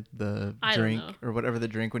suicide? The I drink don't know. or whatever the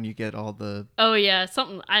drink when you get all the... Oh yeah,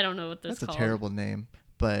 something, I don't know what this is That's called. a terrible name,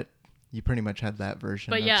 but you pretty much had that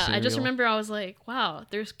version But of yeah, cereal. I just remember I was like, wow,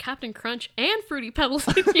 there's Captain Crunch and Fruity Pebbles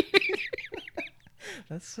in here.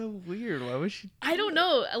 That's so weird. Why would she... I don't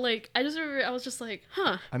know. Like, I just remember I was just like,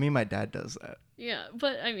 huh. I mean, my dad does that. Yeah,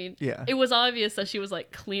 but I mean, Yeah. it was obvious that she was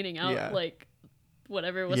like cleaning out Yeah. like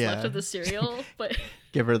whatever was Yeah. left of the cereal. But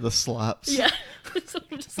Give her the slops. yeah, so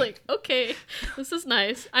I'm just like, okay, this is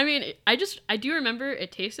nice. I mean, I do remember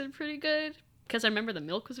it tasted pretty good because I remember the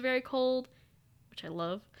milk was very cold, which I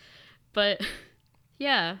love. But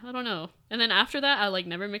yeah, I don't know. And then after that, I like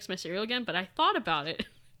never mixed my cereal again. But I thought about it.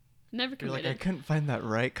 Never You're committed. like, I couldn't find that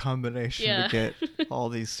right combination Yeah. to get all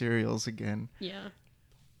these cereals again. Yeah.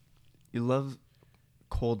 You love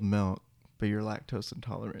cold milk, but you're lactose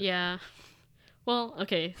intolerant. Yeah. Well,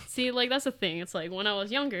 okay. See, like that's the thing. It's like when I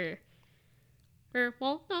was younger, or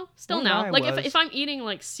well, no, still Well, now. I Like was. if I'm eating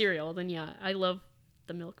like cereal, then yeah, I love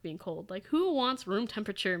the milk being cold. Like who wants room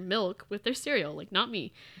temperature milk with their cereal? Like not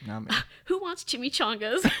me. Not me. Who wants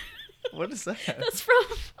chimichangas? What is that? That's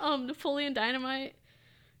from Napoleon Dynamite.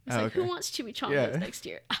 It's Oh, like okay. who wants chimichangas Yeah. next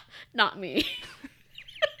year? Not me.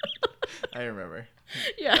 I remember.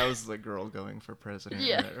 Yeah. That was the girl going for president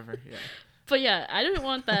Yeah. or whatever. Yeah. But yeah, I didn't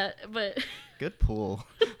want that. But Good pool.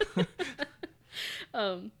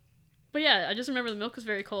 but yeah, I just remember the milk was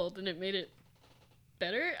very cold and it made it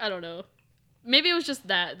better. I don't know. Maybe it was just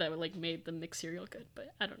that like made the mixed cereal good,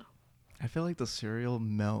 but I don't know. I feel like the cereal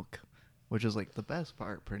milk, which is like the best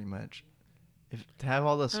part pretty much. If to have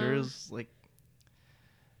all the cereals like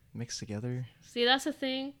mixed together, See, that's the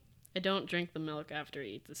thing. I don't drink the milk after I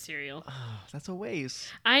eat the cereal. that's a waste.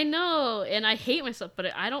 I know, and I hate myself, but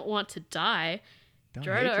I don't want to die. Don't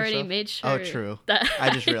Gerardo hate already yourself. made sure. Oh, true. That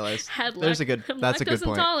I just realized. had That's a good point. lactose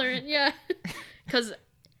intolerant. Yeah, because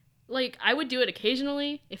like I would do it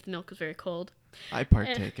occasionally if the milk was very cold, I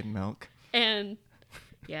partake in milk. and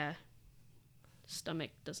yeah,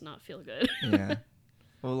 stomach does not feel good. Yeah.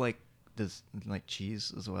 Well, like does like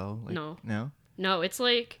cheese as well? Like, No. No. No, it's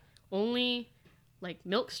like only like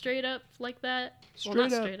milk straight up like that. Well,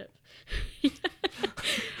 not Straight up. straight up.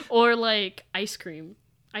 Or like ice cream.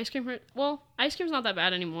 Ice cream ice cream's not that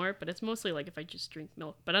bad anymore, but it's mostly like if I just drink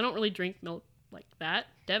milk. But I don't really drink milk like that.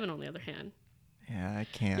 Devin, on the other hand. Yeah, I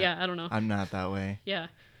can't. Yeah, I don't know. I'm not that way. Yeah.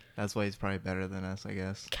 That's why he's probably better than us, I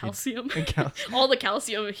guess. Calcium. Calcium. All the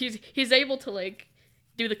calcium. He's able to like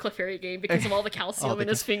do the Clefairy game because of all the calcium the in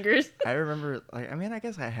his fingers. I remember, like, I mean, I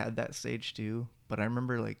guess I had that stage too, but I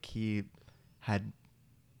remember, like, he had,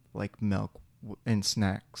 like, milk and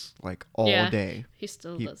snacks, like, all Yeah. day. He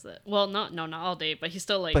still does that. Well, not all day, but he's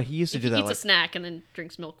still like. But he used to if do he that, eats a like- snack and then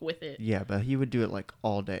drinks milk with it. Yeah, but he would do it, like,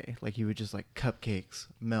 all day. Like, he would just, like, cupcakes,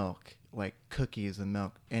 milk, like, cookies and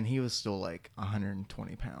milk. And he was still, like,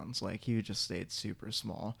 120 pounds. Like, he just stayed super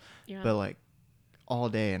small. Yeah. But, like, all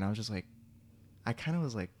day. And I was just, like, I kind of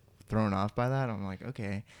was, like, thrown off by that. I'm like,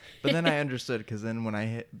 okay. But then I understood because then when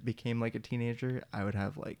I became, like, a teenager, I would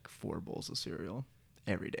have, like, 4 bowls of cereal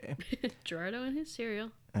every day. Gerardo and his cereal.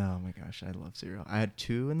 Oh, my gosh. I love cereal. I had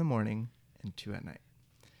 2 in the morning and 2 at night.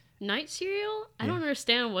 Night cereal? I Yeah. don't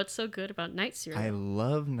understand what's so good about night cereal. I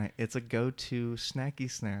love night. It's a go-to snacky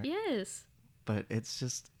snack. Yes. But it's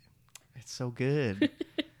just, it's so good.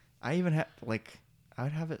 I even have, like, I'll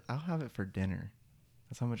have it for dinner.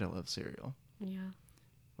 That's how much I love cereal. Yeah.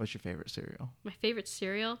 What's your favorite cereal? My favorite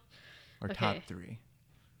cereal? Or Okay. top 3?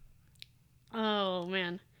 Oh,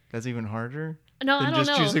 man. That's even harder? No, Than I don't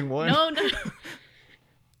just know. choosing one? No.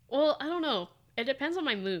 Well, I don't know. It depends on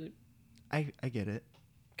my mood. I get it.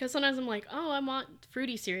 Because sometimes I'm like, oh, I want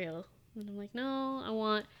fruity cereal. And I'm like, no, I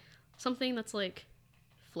want something that's like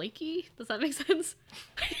flaky. Does that make sense?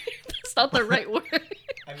 That's not the right word.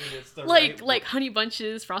 I mean, it's the like Honey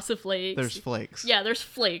Bunches, Frosted Flakes. There's flakes. Yeah, there's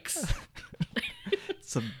flakes.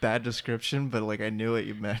 It's a bad description, but like I knew what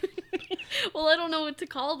you meant. Well, I don't know what to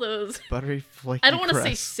call those. Buttery flaky. I don't want to say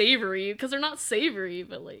crust. savory because they're not savory,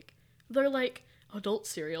 but like they're like adult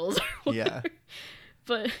cereals. Or Yeah. whatever.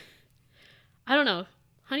 But I don't know.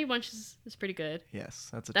 Honey Bunches is pretty good. Yes,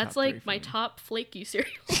 that's a. That's top three like for my me. top flaky cereal.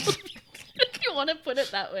 If you want to put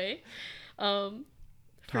it that way. Top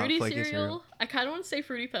Fruity flaky cereal. cereal. I kind of want to say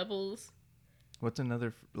Fruity Pebbles. What's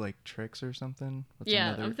another like Trix or something? What's Yeah,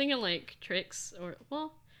 another? I'm thinking like Trix or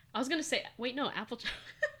well, I was gonna say wait no Apple.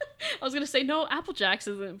 I was gonna say no Apple Jacks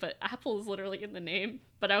isn't, but Apple is literally in the name.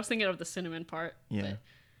 But I was thinking of the cinnamon part. Yeah. But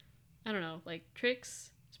I don't know, like Trix.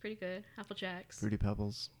 It's pretty good. Apple Jacks. Fruity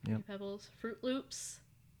Pebbles. Yep. Fruity Pebbles. Fruit Loops.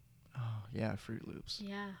 Oh yeah, Fruit Loops.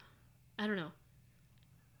 Yeah. I don't know.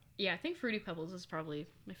 Yeah, I think Fruity Pebbles is probably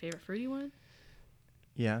my favorite fruity one.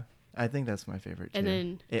 Yeah, I think that's my favorite too. And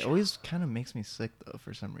then it always kind of makes me sick though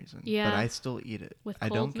for some reason. Yeah. But I still eat it. With I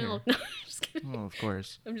cold don't milk. care. No, I'm just kidding. Oh, of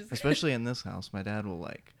course. I'm just Especially in this house, my dad will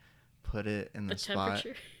like put it in the, the spot.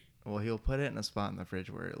 temperature. Well, he'll put it in a spot in the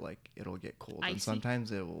fridge where like it'll get cold, Icy. and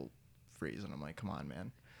sometimes it will freeze, and I'm like, come on,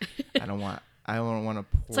 man. I don't want to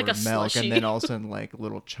pour like a milk, slushy. and then all of a sudden like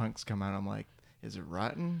little chunks come out. I'm like, is it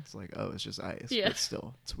rotten? It's like, oh, it's just ice. Yeah. But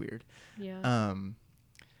still, it's weird. Yeah.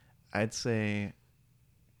 I'd say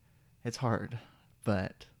it's hard,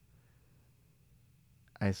 but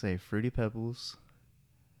I say Fruity Pebbles,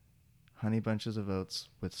 Honey Bunches of Oats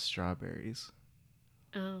with strawberries.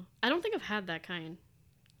 Oh, I don't think I've had that kind.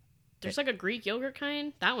 There's like a Greek yogurt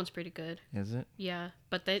kind. That one's pretty good. Is it? Yeah,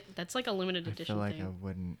 but that's like a limited I edition feel like thing. I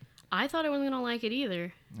wouldn't. I thought I wasn't gonna like it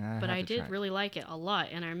either, but have I to did try it. really like it a lot.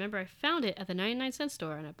 And I remember I found it at the 99-cent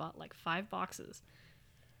store, and I bought like 5 boxes.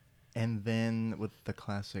 And then with the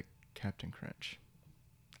classic Captain Crunch,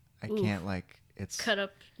 I Oof. can't like it's. Cut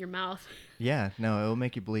up your mouth. Yeah, no, it will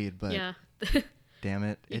make you bleed, but Yeah. damn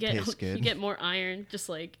it, it tastes good. You get more iron. Just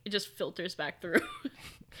like it just filters back through.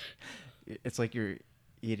 It's like you're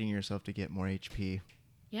eating yourself to get more HP.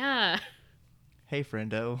 Yeah. Hey,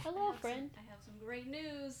 friendo. Hello, friend. I have some great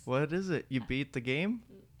news. What is it? You beat the game?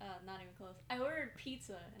 Not even close. I ordered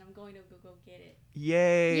pizza and I'm going to go get it.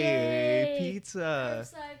 Yay! Yay! Pizza!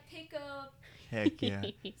 Curbside pickup. Heck yeah. So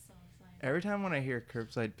excited. Every time when I hear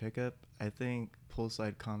curbside pickup, I think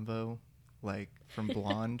poolside convo, like from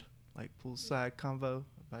Blonde, like poolside convo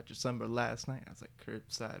about your summer last night. I was like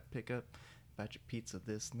curbside pickup about your pizza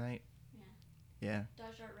this night. Yeah.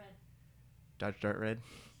 Dodge Dart Red. Dodge Dart Red.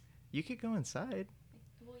 You could go inside.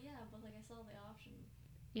 Well, yeah, but like I saw the option.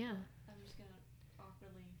 Yeah. I'm just gonna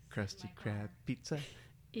awkwardly. sit in Krusty my car. Krab pizza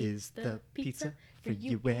is the pizza for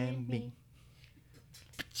you and me.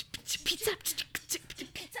 Pizza. Pizza Hut.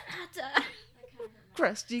 That kind of hurt my.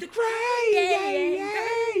 Krusty Krab,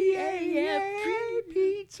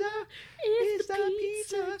 pizza It's is the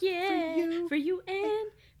pizza yeah, for you. and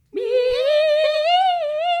me.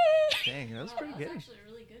 Dang, that was Wow, pretty that good. was actually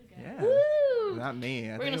really good, guys. Yeah. Woo! Not me.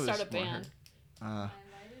 I We're think gonna it was start a more band. her. Am I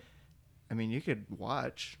invited? I mean, you could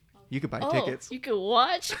watch. You could buy Oh, tickets. you could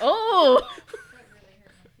watch. Oh. That really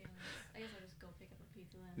hurt my feelings. I guess I'll just go pick up a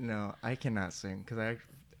pizza then. No, I cannot sing because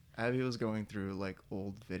Abby was going through like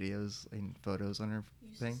old videos and photos on her You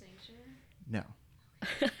used thing. to sing, Sharon? No,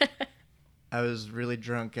 I was really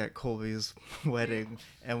drunk at Colby's wedding,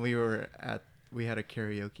 and we had a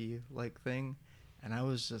karaoke like thing, and I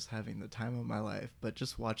was just having the time of my life. But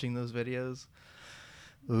just watching those videos,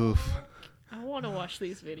 oof, I want to watch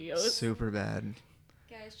these videos. super bad.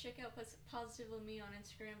 Guys, check out Positive with Me on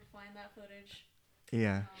Instagram to find that footage.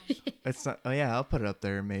 Yeah, Um, it's not. Oh yeah, I'll put it up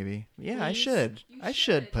there maybe. Yeah, I Please. should. You I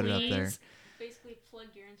should should, put it up there. please. basically plug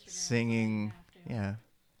your Instagram. Singing, so you have to. yeah,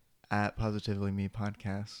 at Positively Me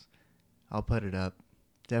Podcast. I'll put it up.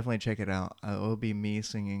 Definitely check it out. It will be me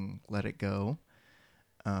singing "Let It Go."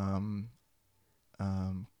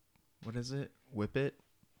 What is it? Whip It.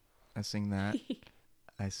 I sing that.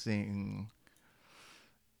 I sing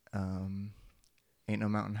Ain't No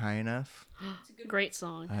Mountain High Enough. It's a good Great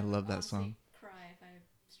song. I love that honestly song. Cry if I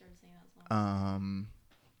started singing that song.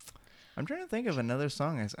 I'm trying to think of another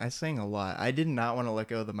song I sang a lot. I did not want to let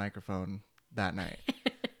go of the microphone that night.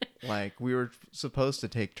 Like we were supposed to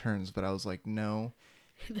take turns, but I was like, no.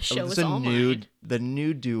 The show It's is all mine. the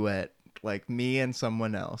new duet, like me and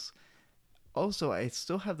someone else. Also, I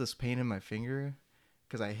still have this pain in my finger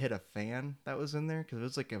because I hit a fan that was in there because it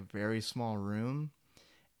was like a very small room,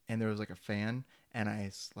 and there was like a fan, and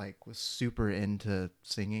I like was super into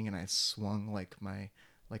singing, and I swung like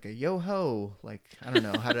a yo ho, like I don't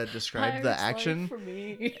know how to describe the Pirate's Life action. for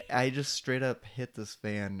me. I just straight up hit this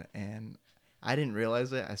fan, and I didn't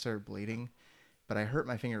realize it. I started bleeding, but I hurt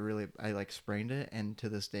my finger really. I like sprained it, and to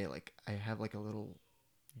this day, like I have like a little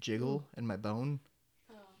jiggle in my bone,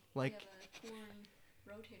 Oh, like you have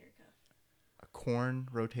a corn rotator cuff. a corn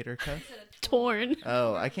rotator cuff. Instead of Torn.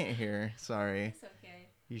 Oh, I can't hear. Sorry. It's okay.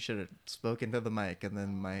 You should have spoken to the mic, and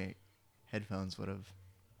then my headphones would have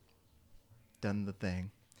done the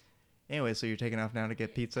thing. Anyway, so you're taking off now to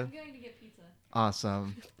get pizza? I'm going to get pizza.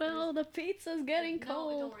 Awesome. Well, the pizza's getting No,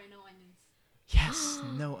 cold. don't worry, no onions. Yes,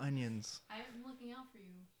 no onions. I'm looking out for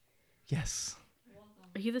you. Yes. You're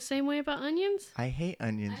welcome. Are you the same way about onions? I hate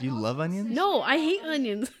onions. I'm You also love the onions? same No, way I about hate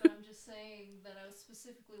onions. But I'm just saying that I was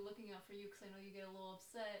specifically looking out for you because I know you get a little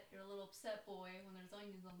upset. You're a little upset boy when there's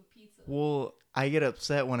onions on the pizza. Well, I get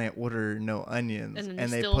upset when I order no onions, And and, then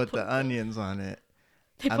you they still put put the the- onions on it.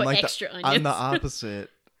 They I'm put like extra the, onions. I'm the opposite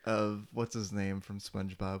of what's his name from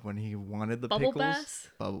SpongeBob when he wanted the Bubble pickles. Bass?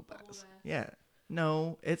 Bubble Bubble Bass. Bass. Yeah.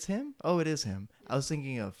 No, it's him. Oh, it is him. I was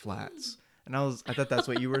thinking of Flats, and I thought that's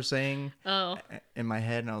what you were saying Oh, in my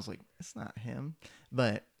head, and I was like, it's not him.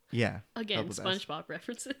 But yeah. again, Bubble Bass. SpongeBob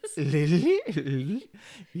references.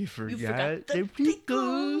 You forgot, forgot the the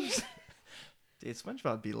pickles. Dude,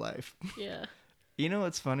 SpongeBob be life. Yeah. You know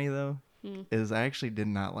what's funny though? Hmm. Is I actually did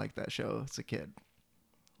not like that show as a kid.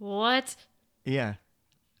 What? Yeah.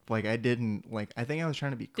 Like I didn't like I think I was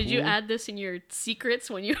trying to be cool. Did you add this in your secrets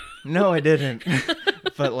when you? No, I didn't.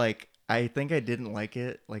 But like I think I didn't like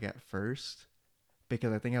it like at first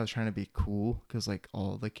because I think I was trying to be cool because like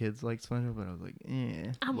all the kids liked SpongeBob, but I was like,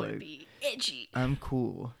 I'm like, gonna be edgy. I'm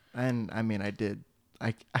cool. And I mean I did.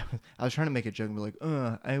 I was trying to make a joke and be like,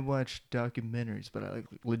 I watch documentaries, but I like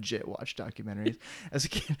legit watch documentaries as a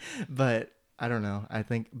kid. But I don't know. I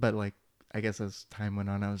think, but like, I guess as time went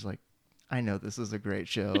on, I was like, I know this is a great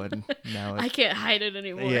show, and now I can't hide it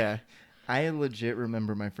anymore. yeah, I legit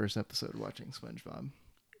remember my first episode watching SpongeBob.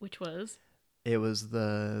 Which was? It was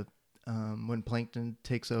the when Plankton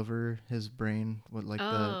takes over his brain with like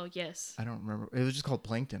Oh, yes. I don't remember. It was just called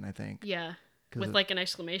Plankton, I think. Yeah. 'Cause With it- like an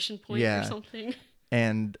exclamation point Yeah. or something.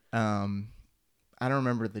 And I don't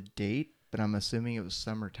remember the date, but I'm assuming it was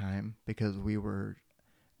summertime because we were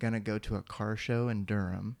gonna go to a car show in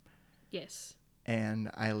Durham, Yes. and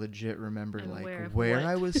I legit remember I'm like aware of where what.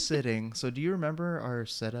 I was sitting. So do you remember our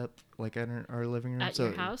setup like at our living room? At So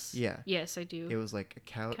your house? Yeah. Yes, I do. It was like a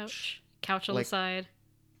couch. Couch on like- the side.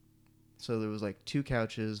 So there was like two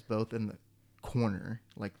couches, both in the corner,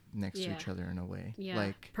 like next to Yeah. each other in a way. Yeah.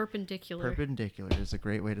 Like Perpendicular. perpendicular is a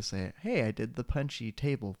great way to say it. Hey, I did the punchy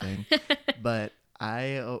table thing. But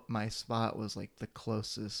my spot was like the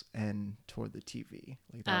closest end toward the TV.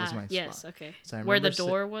 Like that was my yes, spot. okay. So I Where the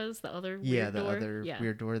remember door was, the other Yeah, weird the door? other Yeah.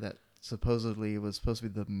 weird door that supposedly was supposed to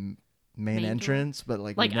be the main Main door? entrance, but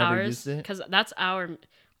like Like we never ours, used it. because that's our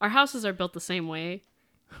houses are built the same way.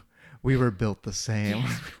 We were built the same.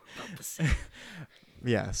 Built the same.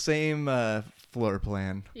 Yeah, same floor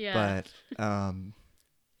plan. Yeah. But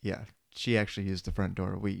yeah, she actually used the front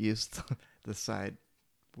door. We used the side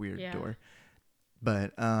weird Yeah. door.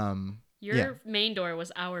 But Your yeah. main door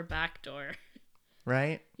was our back door.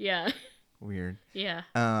 Right? Yeah. Weird. Yeah.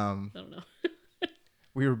 I I don't know.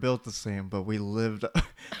 We were built the same, but we lived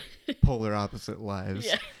polar opposite lives.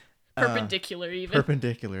 Yeah. Perpendicular even.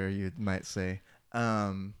 Perpendicular, you might say.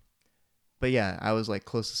 But yeah, I was like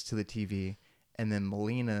closest to the TV, and then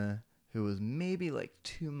Melina, who was maybe like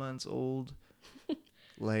 2 months old,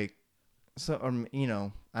 like, so you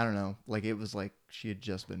know, I don't know, like it was like she had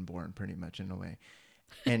just been born, pretty much in a way,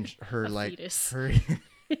 and her A like fetus.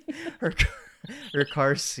 her her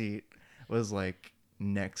car seat was like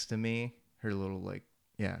next to me. Her little like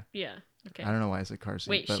yeah, Yeah. Okay. I don't know why I said car seat.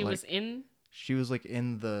 Wait, but she like, was in. she was like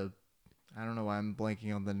in the I don't know why I'm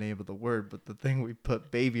blanking on the name of the word, but the thing we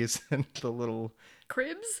put babies in, the little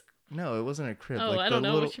Cribs? no, it wasn't a crib. Oh, like I the don't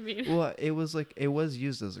know little, what you mean. Well, it was like it was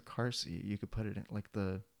used as a car seat. You could put it in like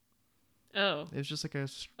the. Oh. It was just like a.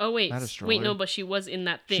 Oh wait. Not a Wait, stroller. no, but she was in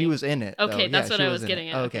that thing. She was in it. though. Okay, Yeah, that's what she I was in getting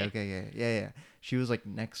it. at, Okay, okay. yeah. She was like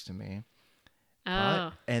next to me.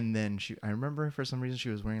 Oh. And then I remember for some reason she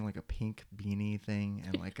was wearing like a pink beanie thing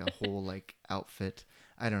and like a whole like outfit.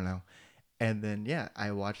 I don't know. And then yeah,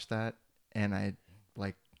 I watched that and I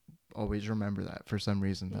like always remember that for some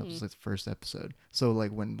reason. That was the first episode. So like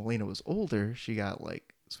when Melina was older, she got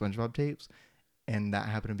like SpongeBob tapes and that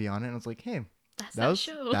happened to be on it. And I was like, hey, That's that that was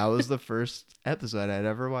show. that was the first episode I'd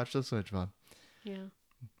ever watched of SpongeBob. Yeah.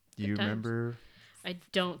 Do you Good times. remember? I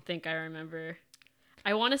don't think I remember.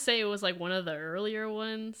 I want to say it was like one of the earlier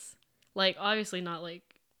ones. Like obviously not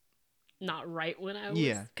right when I was.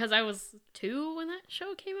 Yeah. Because I was 2 when that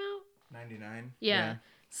show came out. 99. Yeah.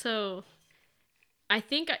 So I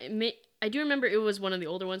think I do remember it was one of the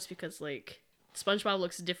older ones because like SpongeBob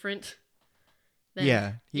looks different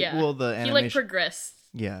then Yeah. Well, the he like animation. progressed,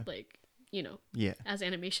 Yeah. like, you know, Yeah. as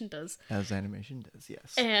animation does. As animation does.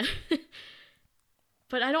 Yes. And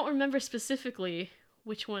but I don't remember specifically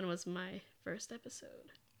which one was my first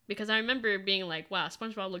episode. Because I remember being like, wow,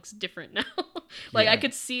 SpongeBob looks different now. Like, I Yeah.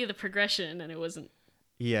 could see the progression, and it wasn't.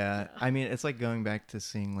 Yeah. I mean, it's like going back to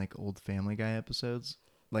seeing like old Family Guy episodes.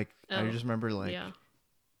 Like, I Oh, just remember like yeah.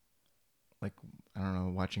 like I don't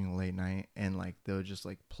know, watching late night, and like they would just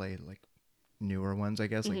like play like newer ones, I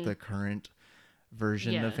guess, like the current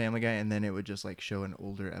version Yeah. of Family Guy, and then it would just like show an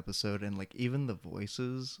older episode, and like even the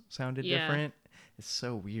voices sounded Yeah. different. It's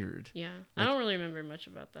so weird. Yeah. I Like- don't really remember much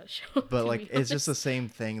about that show. But to like be it's just the honest. same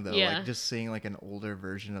thing though. Yeah. Like just seeing like an older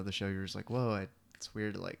version of the show, you're just like, whoa, it's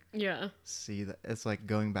weird to like Yeah. see that. It's like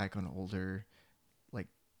going back on older like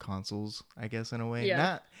consoles, I guess, in a way. Yeah.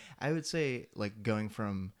 Not, I would say like going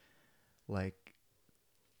from like,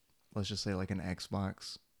 let's just say like an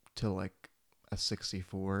Xbox to like a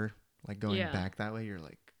 64, like going Yeah. back that way, you're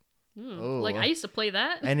like, Like, Oh. I used to play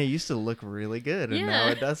that. and it used to look really good, and now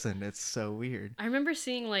Yeah. it doesn't. It's so weird. I remember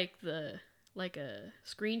seeing like a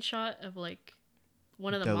screenshot of like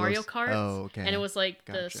one of the Those- Mario Karts. oh, okay. And it was like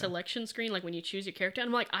the Gotcha. selection screen, like when you choose your character. And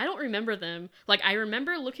I'm like, I don't remember them. Like, I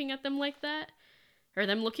remember looking at them like that, or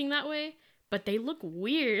them looking that way, but they look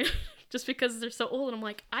weird just because they're so old. And I'm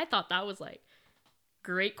like, I thought that was like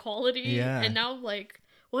great quality. Yeah. And now I'm like,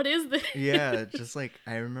 what is this? Yeah, just like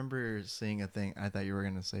I remember seeing a thing. I thought you were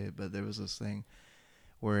gonna say it, but there was this thing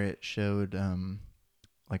where it showed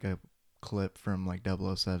like a clip from like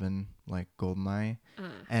 007, like GoldenEye,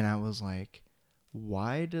 and I was like,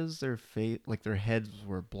 why does their face, like their heads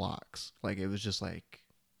were blocks? Like it was just like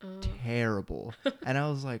terrible. And I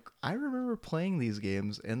was like, I remember playing these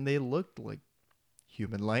games and they looked like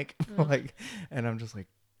human like like, and I'm just like,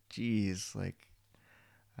 geez, like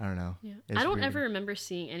I don't know. Yeah. It's I don't weird. ever remember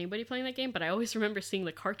seeing anybody playing that game, but I always remember seeing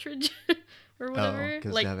the cartridge or Oh, whatever.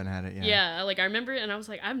 because Like, Devin had it. Yeah. yeah, like I remember it and I was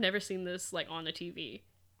like, I've never seen this like on the TV.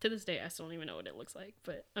 To this day, I still don't even know what it looks like,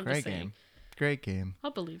 but I'm Great just saying. game. Great game. I'll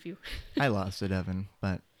believe you. I lost to Devin,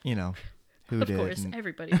 but you know, who Of did? course, And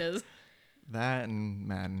everybody does. that and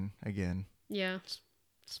Madden again. Yeah.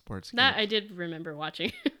 Sports. That geek. I did remember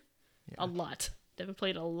watching Yeah. a lot. Devin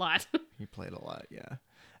played a lot. He played a lot. Yeah.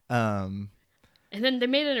 Um. And then they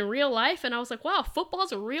made it in real life, and I was like, wow,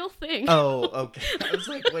 football's a real thing. Oh, okay. I was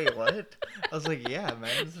like, wait, what? I was like, yeah, man,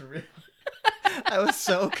 this is real. I was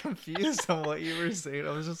so confused on what you were saying.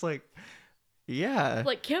 I was just like, yeah.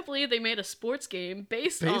 Like, can't believe they made a sports game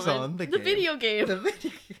based Based on on the the game. video game. The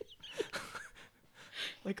video-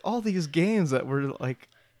 like all these games that were like,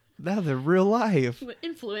 now they're real life. The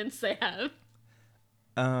influence they have.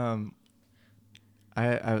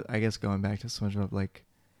 I guess going back to SpongeBob, like,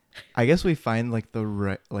 I guess we find like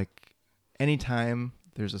like anytime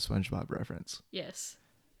there's a SpongeBob reference, Yes.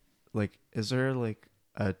 like, is there like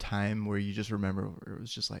a time where you just remember where it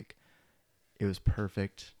was just like, it was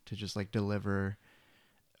perfect to just like deliver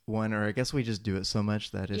one, or I guess we just do it so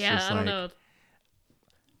much that it's Yeah, just I like, don't know.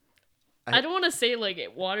 I don't want to say like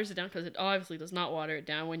it waters it down because it obviously does not water it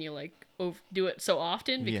down when you like do it so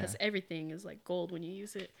often because everything is like gold when you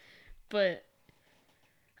use it. But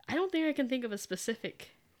I don't think I can think of a specific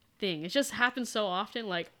thing. It just happens so often.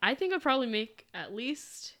 Like I think I'd probably make at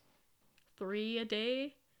least 3 a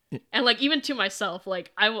day. And like even to myself,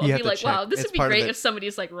 like I will You be have to like, wow, check. this It's would be part of great it. if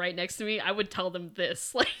somebody's like right next to me. I would tell them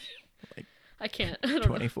this. Like, Like, I can't. I don't know.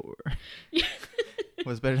 24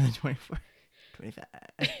 was better than 24. 25.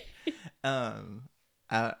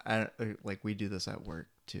 I like, we do this at work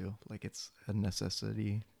too. Like it's a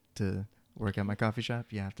necessity to work at my coffee shop.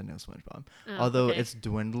 You have to know SpongeBob. Oh, Although okay. it's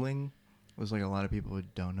dwindling. There's like a lot of people who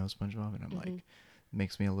don't know SpongeBob, and I'm like, it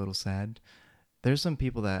makes me a little sad. There's some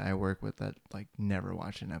people that I work with that like never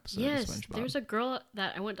watch an episode Yes, of SpongeBob. there's a girl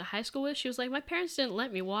that I went to high school with. She was like, my parents didn't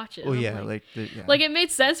let me watch it. Oh And I'm yeah, like, yeah. like it made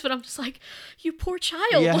sense, but I'm just like, you poor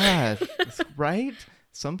child. Yeah, right.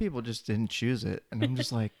 Some people just didn't choose it, and I'm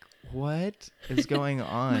just like, what is going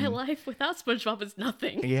on? My life without SpongeBob is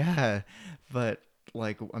nothing. Yeah, but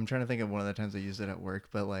like I'm trying to think of one of the times I used it at work,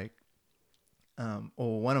 but like,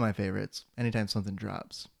 one of my favorites. Anytime something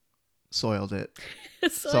drops, soiled it.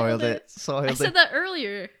 Soiled it. Soiled I it. said that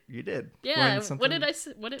earlier. You did. Yeah. When What did I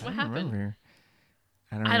say? What I don't happened? remember.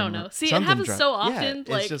 I don't remember. know. See, it Something happens dropped. so Yeah, often, it's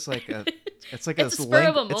like- just like a. It's like It's a a spur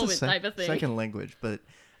of a it's moment type of thing. Second language, but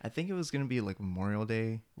I think it was gonna be like Memorial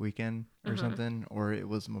Day weekend or Uh-huh. something, or it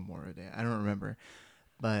was Memorial Day. I don't remember,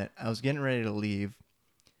 but I was getting ready to leave,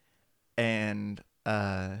 and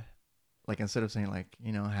like like instead of saying like,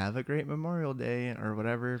 you know, have a great Memorial Day or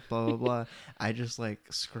whatever, blah blah blah, I just like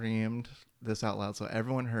screamed this out loud so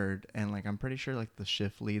everyone heard. And like I'm pretty sure like the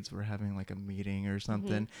shift leads were having like a meeting or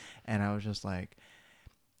something, and I was just like,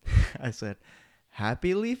 I said,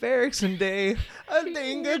 Happy Leif Erikson Day, a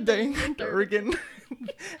ding a ding Durgan.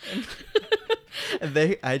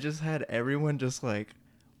 And I just had everyone just like,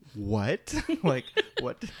 what? Like,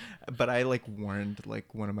 what? But I like warned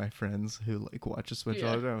like one of my friends who like watches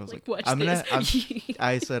SpongeBob. Yeah, I was like, watch I'm gonna. this.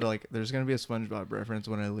 I said like, there's gonna be a SpongeBob reference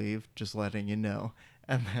when I leave, just letting you know.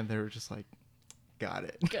 And then they were just like, got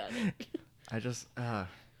it. Got it. I just,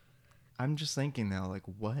 I'm just thinking now, like,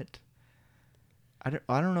 what?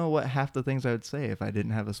 I don't know what half the things I would say if I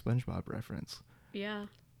didn't have a SpongeBob reference. Yeah.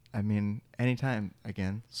 I mean, anytime,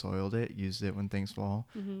 again, soiled it, used it when things fall.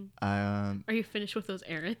 Are you finished with those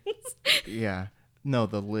errands? Yeah. No,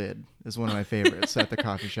 the lid is one of my favorites at the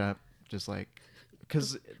coffee shop. Just like,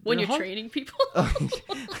 because when you're training people?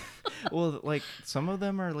 Well, like, some of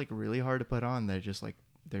them are like really hard to put on. They're just like,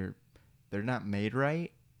 they're not made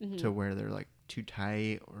right to where they're like too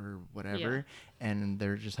tight or whatever. Yeah. And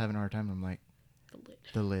they're just having a hard time. I'm like,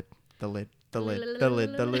 The lid. the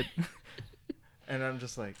lid. And I'm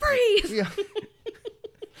just like, freeze. Yeah.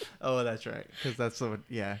 Oh, that's right. Because that's so,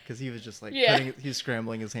 yeah. Because he was just like, he's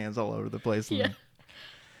scrambling his hands all over the place. Yeah.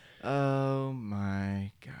 Oh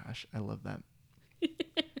my gosh. I love that.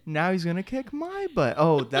 Now he's going to kick my butt.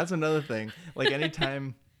 Oh, that's another thing. Like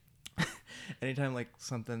anytime like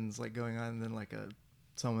something's like going on and then like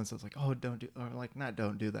someone says like, oh, don't do, or like not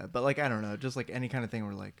don't do that. But like, I don't know. Just like any kind of thing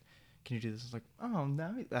where like, can you do this? It's like, oh,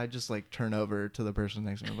 now I just like turn over to the person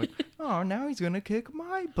next to me. I'm like, oh, now he's going to kick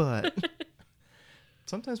my butt.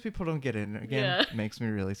 Sometimes people don't get it. And again, makes me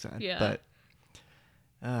really sad. Yeah.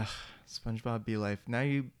 But SpongeBob Be Life. Now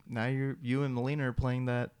you and Melina are playing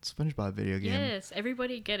that SpongeBob video game. Yes,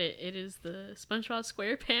 everybody get it. It is the SpongeBob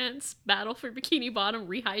SquarePants Battle for Bikini Bottom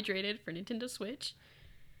rehydrated for Nintendo Switch.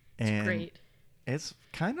 It's great. It's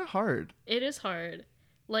kind of hard. It is hard.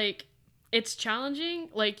 Like, it's challenging.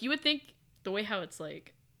 Like, you would think the way how it's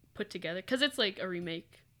like put together, because it's like a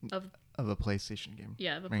remake of a PlayStation game.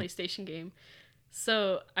 Yeah, of a PlayStation game.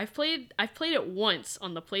 So I've played it once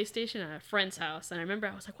on the PlayStation at a friend's house, and I remember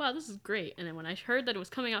I was like, wow, this is great. And then when I heard that it was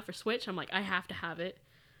coming out for Switch, I'm like, I have to have it.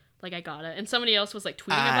 Like, I got it. And somebody else was like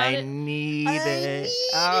tweeting about it. I need it.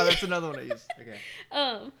 Oh, that's another one I used. Okay.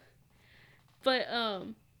 But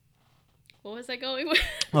what was I going with?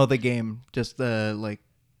 Oh, the game. Just the like.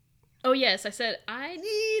 Oh yes, I said I need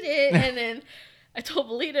it, and then I told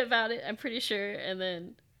Melina about it. I'm pretty sure, and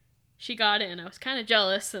then she got it, and I was kind of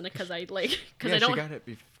jealous, and because I don't. She got it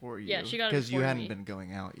before you. Yeah, she got it because you before hadn't me. been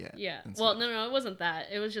going out yet. Yeah. Well, no, it wasn't that.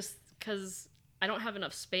 It was just because I don't have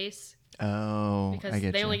enough space. Oh, because I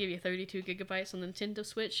get they you. only give you 32 gigabytes on the Nintendo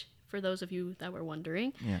Switch. For those of you that were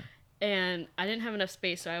wondering. Yeah. And I didn't have enough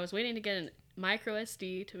space, so I was waiting to get a micro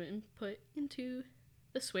SD to input into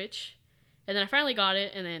the Switch. And then I finally got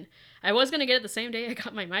it, and then I was going to get it the same day I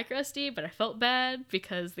got my micro SD, but I felt bad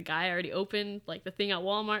because the guy already opened like the thing at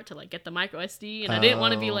Walmart to like get the micro SD, and I didn't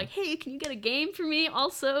want to be like, hey, can you get a game for me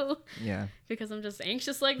also? Yeah. Because I'm just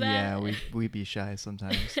anxious like that. Yeah, we be shy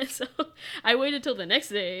sometimes. So I waited till the next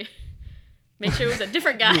day. Make sure it was a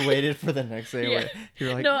different guy. You waited for the next day. Yeah. You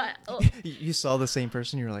were like, no, you saw the same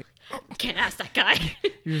person. You were like, can't ask that guy.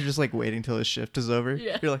 You were just like waiting till his shift is over.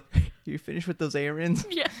 Yeah. You're like, you finished with those errands?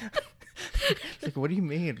 Yeah. It's like, what do you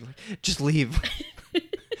mean? Like, just leave.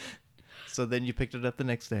 So then you picked it up the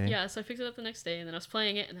next day. Yeah, so I picked it up the next day, and then I was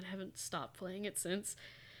playing it, and then I haven't stopped playing it since.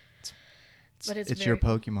 But it's your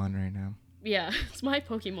Pokemon right now. Yeah, it's my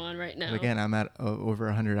Pokemon right now. But again, I'm at over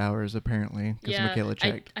 100 hours apparently because Michaela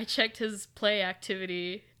checked. I checked his play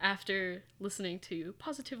activity after listening to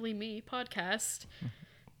Positively Me podcast,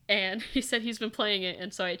 and he said he's been playing it,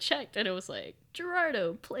 and so I checked, and it was like,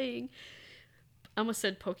 Gerardo playing... I almost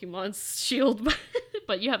said Pokemon's Shield,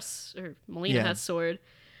 but you have... Or Melina has Sword.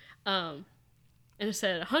 And it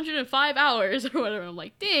said 105 hours or whatever. I'm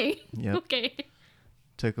like, dang. Yep. Okay.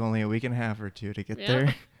 Took only a week and a half or two to get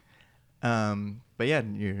there. But yeah,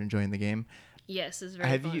 you're enjoying the game. Yes, it's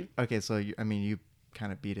very fun. Okay, so you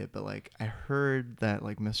kind of beat it, but like I heard that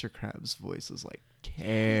like Mr. Krabs' voice is like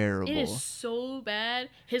terrible. It is so bad.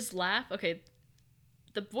 His laugh, okay,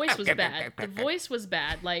 the voice was bad. The voice was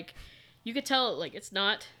bad. Like you could tell, like it's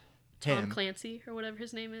not Tom Clancy or whatever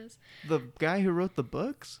his name is. The guy who wrote the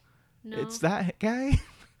books? No, it's that guy.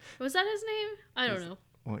 Was that his name? I don't know.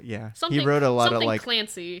 Well, yeah. Something, he wrote a lot of like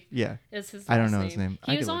Clancy. Yeah. Is his I don't know name. his name.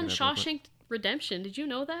 He was on Shawshank Redemption. Did you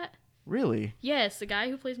know that? Really? Yes, the guy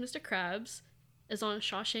who plays Mr. Krabs is on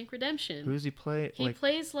Shawshank Redemption. Who does he play? He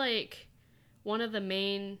plays like one of the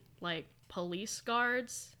main like police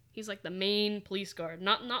guards. He's like the main police guard,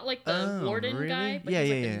 not like the Oh, warden really? guy, but Yeah, he's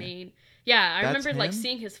yeah, like yeah. the main. Yeah, I That's remember like him?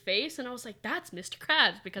 seeing his face, and I was like, "That's Mr.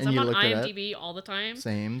 Krabs," because And I'm you on looked it up? IMDb all the time.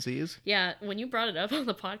 Same Z's. Yeah, when you brought it up on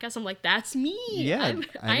the podcast, I'm like, "That's me." Yeah, I'm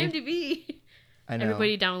I need- IMDb. I know.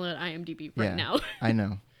 Everybody download IMDb right Yeah. now. I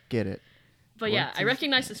know. Get it. But yeah, What's I his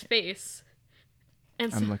recognize his face.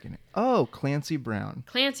 And so, I'm looking at. Oh, Clancy Brown.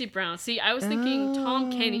 Clancy Brown. See, I was thinking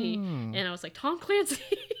Tom Kenny, Oh. and I was like, Tom Clancy.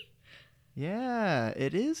 Yeah,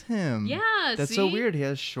 it is him. Yeah, That's so see? weird. He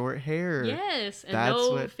has short hair. Yes, and That's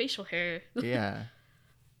no what- facial hair. Yeah.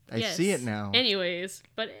 I Yes. see it now. Anyways.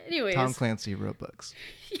 Tom Clancy wrote books.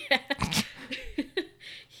 Yeah.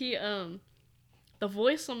 He the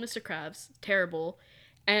voice on Mr. Krabs, terrible.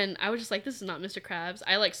 And I was just like, this is not Mr. Krabs.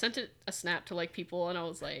 I like sent it a snap to like people, and I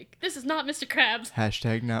was like, this is not Mr. Krabs.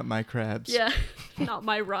 Hashtag not my crabs. Yeah, not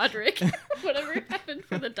my Roderick. Whatever happened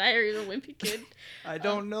for the Diary of a Wimpy Kid. I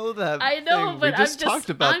don't know that. I know, thing. but we just I'm just- talked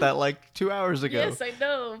about I'm- that like 2 hours ago. Yes, I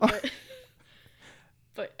know,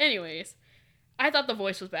 but anyways, I thought the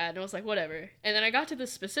voice was bad, and I was like, whatever. And then I got to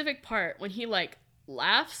this specific part when he like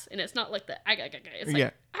laughs, and it's not like the it's like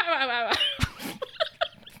Yeah. "Ow, ow, ow, ow."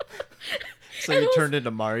 So And you it was- turned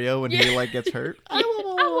into Mario when he Yeah. like gets hurt. Yeah. Ow,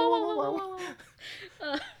 ow, ow, ow,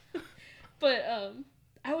 ow, ow. But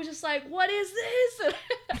I was just like, what is this?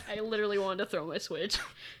 I literally wanted to throw my Switch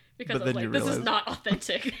because But I was then you like, this is realized- not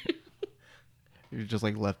authentic. You just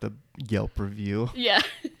like left a Yelp review Yeah.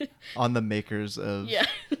 on the makers of Yeah.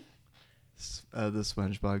 the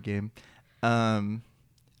SpongeBob game. I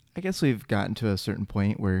guess we've gotten to a certain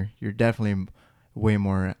point where you're definitely way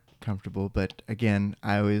more comfortable. But again,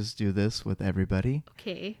 I always do this with everybody.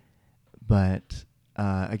 Okay. But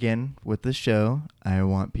again, with this show, I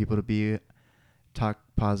want people to talk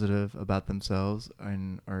positive about themselves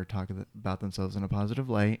or talk about themselves in a positive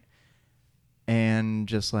light. And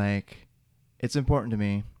just like, it's important to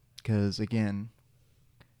me because, again,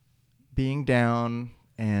 being down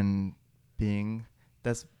and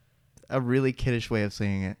that's a really kiddish way of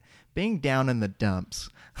saying it. Being down in the dumps.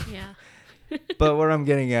 Yeah. But what I'm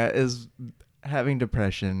getting at is having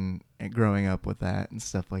depression and growing up with that and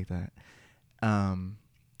stuff like that.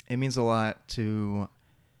 It means a lot to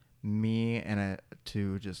me and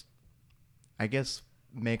to just, I guess,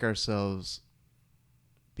 make ourselves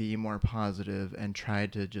be more positive and try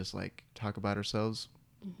to just like talk about ourselves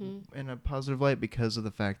in a positive light because of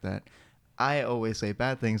the fact that I always say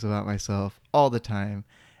bad things about myself all the time.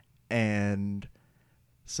 And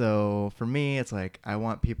so for me, it's like I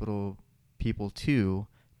want people,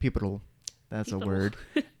 that's a People. word,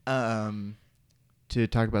 to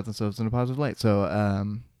talk about themselves in a positive light.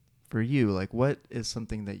 So for you, like what is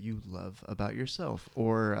something that you love about yourself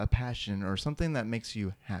or a passion or something that makes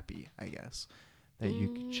you happy, I guess, that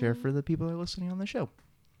you can share for the people that are listening on the show?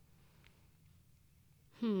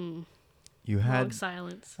 You Long had,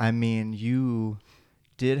 silence. I mean, you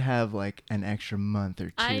did have like an extra month or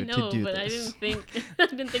two I know, to do but this. I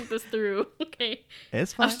didn't think this through. Okay.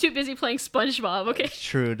 It's I fine. was too busy playing SpongeBob. Okay.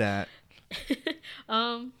 True that.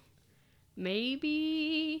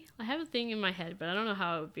 Maybe I have a thing in my head, but I don't know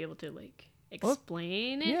how I would be able to like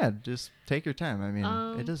explain it. Yeah, just take your time. I mean, it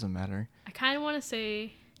Um, doesn't matter. I kind of want to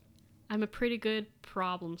say I'm a pretty good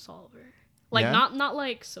problem solver. Like Yeah? not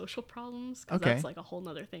like social problems, because Okay. that's like a whole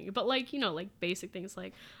nother thing. But like like basic things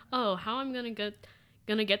like, oh, how I'm gonna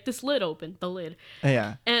get this lid open, the lid.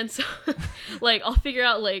 Yeah. And so, like, I'll figure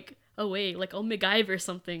out, like, oh, wait, like, I'll MacGyver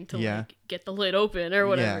something to, Yeah. like, get the lid open or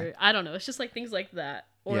whatever. Yeah. I don't know. It's just, like, things like that.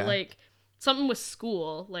 Or, Yeah. like, something with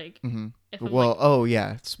school. Like, if I'm, Well, like, oh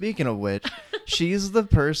yeah. Speaking of which, she's the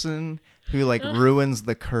person who like ruins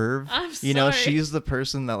the curve. I'm You know, sorry. she's the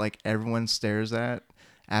person that like everyone stares at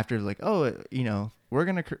after like, oh, we're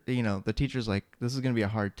gonna, the teacher's like, this is gonna be a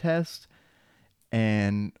hard test,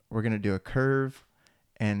 and we're gonna do a curve,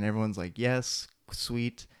 and everyone's like, yes,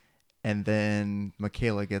 sweet. And then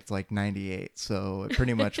Michaela gets like 98, so it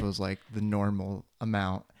pretty much was like the normal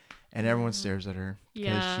amount, and everyone stares at her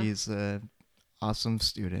because Yeah. she's a awesome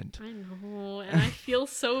student. I know. And I feel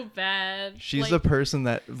so bad. She's like, the person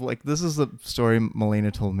that like this is the story Melina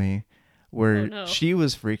told me where Oh, no. she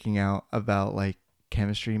was freaking out about like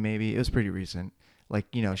chemistry. Maybe it was pretty recent. Like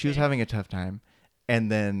she was Okay. having a tough time,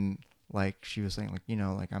 and then like she was saying like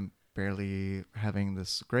like I'm barely having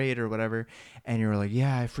this grade or whatever, and you were like,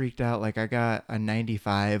 yeah, I freaked out, like I got a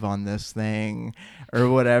 95 on this thing or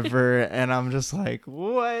whatever. And I'm just like,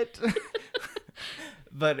 what?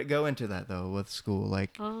 But go into that though with school,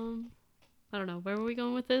 like I don't know. Where were we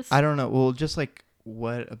going with this? I don't know, well, just like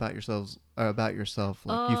what about yourself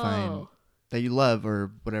like you find Oh. that you love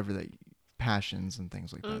or whatever, that passions and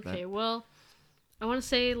things like that. Okay, well, I want to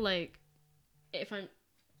say, like, if I'm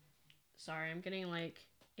sorry, I'm getting like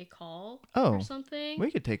a call Oh, or something.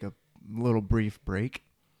 we could take a little brief break.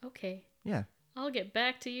 Okay. Yeah, I'll get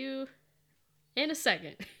back to you in a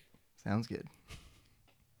second. sounds good.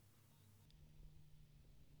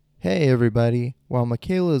 Hey everybody, while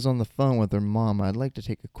Michaela is on the phone with her mom, I'd like to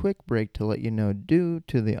take a quick break to let you know due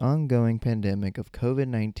to the ongoing pandemic of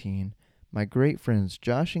COVID-19, my great friends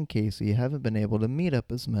Josh and Casey haven't been able to meet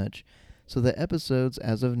up as much, so the episodes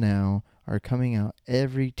as of now are coming out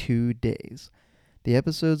every 2 days. The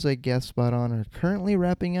episodes I guest spot on are currently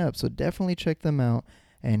wrapping up, so definitely check them out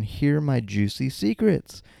and hear my juicy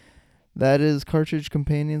secrets. That is Cartridge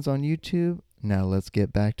Companions on YouTube. Now let's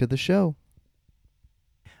get back to the show.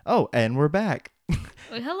 Oh, and we're back.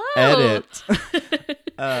 Hello. Edit.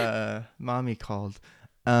 Mommy called.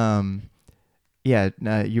 Yeah,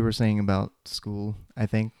 you were saying about school, I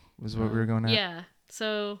think, was what we were going at. Yeah.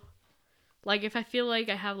 So, like, if I feel like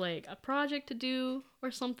I have like a project to do or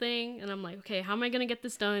something, and I'm like, okay, how am I gonna get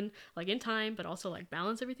this done, like in time, but also like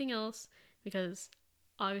balance everything else? Because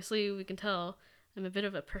obviously, we can tell I'm a bit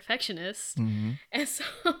of a perfectionist, Mm-hmm. and so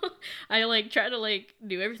I like try to like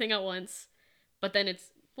do everything at once, but then it's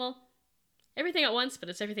everything at once, but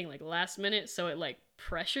it's everything like last minute, so it like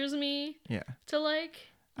pressures me Yeah. to like.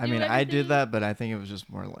 I do mean, I did everything. that, but I think it was just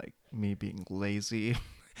more like me being lazy.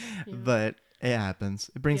 Yeah. But it happens.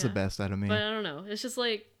 It brings the Yeah. best out of me. But I don't know. It's just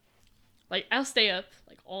like I'll stay up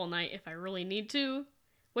like all night if I really need to,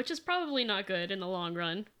 which is probably not good in the long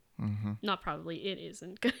run. Mm-hmm. Not probably, it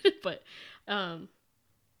isn't good, but I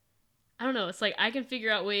don't know. It's like I can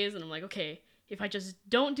figure out ways, and I'm like, okay, if I just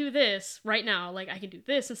don't do this right now, like I can do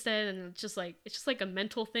this instead, and it's just like a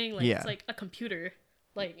mental thing. Like Yeah. it's like a computer,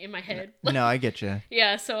 like in my head. No, I get you.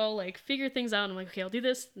 Yeah, so I'll like figure things out. And I'm like, okay, I'll do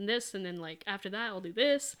this, and then like after that, I'll do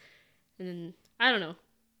this, and then I don't know.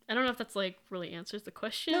 I don't know if that's like really answers the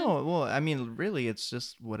question. No, well, I mean, really, it's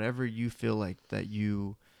just whatever you feel like that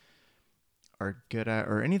you are good at,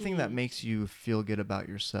 or anything that makes you feel good about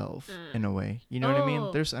yourself in a way. You know what I mean?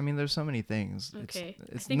 Oh. There's so many things. Okay. I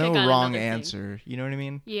It's think I no got wrong another thing. answer. You know what I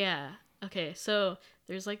mean? Yeah. Okay. So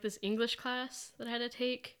there's like this English class that I had to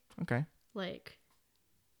take, Okay. like,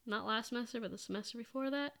 not last semester, but the semester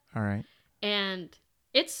before that, All right. and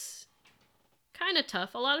it's kind of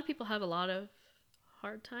tough. A lot of people have a lot of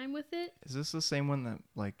hard time with it. Is this the same one that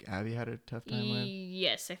like Abby had a tough time with?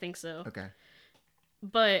 Yes, I think so. Okay.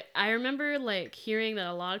 But I remember like hearing that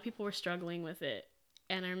a lot of people were struggling with it,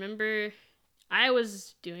 and I remember I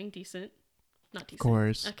was doing decent. Not decent. Of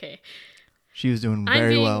course. Okay. She was doing I'm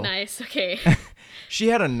very being well. nice. Okay. She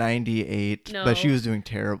had a 98, No. but she was doing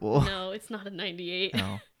terrible. No, it's not a 98.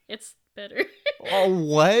 Oh. It's better. Oh,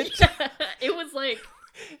 what? It was like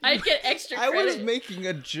I'd get extra I credit. was making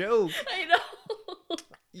a joke. I know.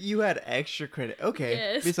 You had extra credit. Okay.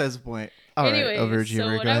 Yes. Besides the point. All right, Anyways, overachiever,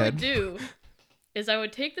 so what go I ahead. would do is I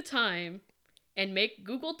would take the time and make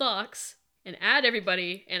Google Docs and add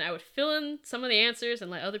everybody, and I would fill in some of the answers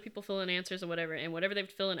and let other people fill in answers or whatever, and whatever they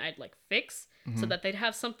would fill in, I'd like fix so that they'd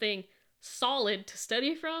have something solid to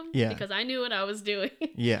study from. Yeah. Because I knew what I was doing.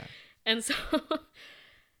 Yeah. And so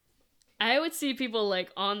I would see people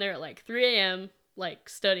like on there at like 3 a.m. like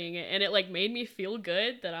studying it, and it like made me feel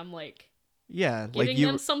good that I'm like Yeah. giving Like you.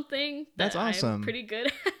 them something That's that awesome. I'm pretty good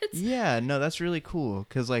at. Yeah. No, that's really cool.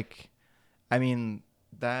 Cause like, I mean,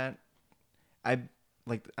 that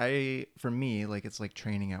for me, like it's like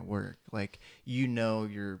training at work. Like,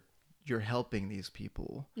 you're helping these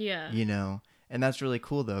people. Yeah. You know, and that's really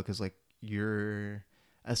cool though, because like you're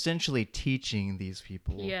essentially teaching these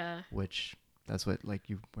people. Yeah. Which that's what like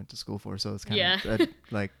you went to school for, so it's kind Yeah. of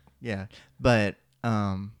like yeah, but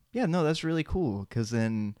yeah, no, that's really cool because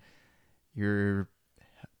then you're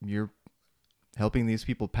helping these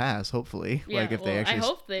people pass, hopefully. Yeah, like if they well, actually I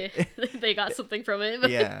hope they got something from it.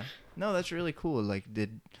 But yeah, no, that's really cool. Like,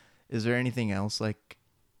 is there anything else like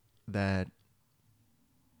that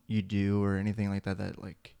you do or anything like that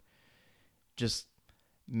like just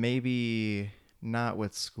maybe not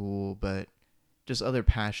with school, but just other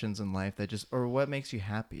passions in life that just, or what makes you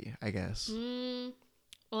happy, I guess.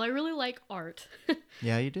 Well, I really like art.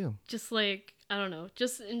 Yeah, you do. Just like, I don't know,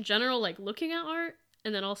 just in general, like looking at art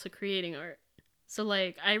and then also creating art. So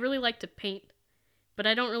like, I really like to paint, but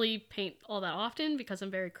I don't really paint all that often because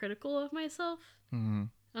I'm very critical of myself. Mm-hmm.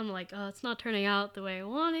 I'm like, oh, it's not turning out the way I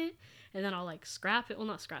want it. And then I'll like scrap it. Well,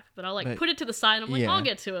 not scrap it, but I'll like But- put it to the side. I'm like, yeah. I'll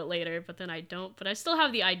get to it later, but then I don't. But I still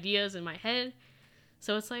have the ideas in my head.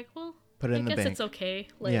 So it's like, well, Put it I in the guess bank. it's okay.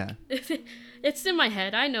 Like, Yeah. it's in my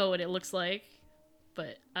head. I know what it looks like,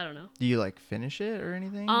 but I don't know. Do you like finish it or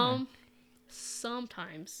anything? or-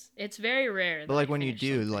 Sometimes it's very rare. But that like I when you finish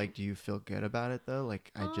do, something. like, do you feel good about it though?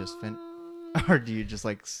 Like I just Or do you just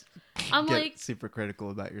like I'm get like, super critical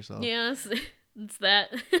about yourself? yeah, it's that.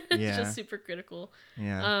 It's Yeah. just super critical.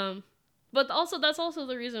 Yeah. But also that's also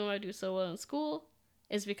the reason why I do so well in school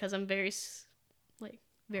is because I'm like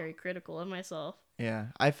very critical of myself. Yeah.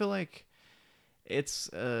 I feel like it's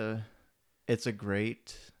it's a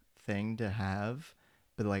great thing to have,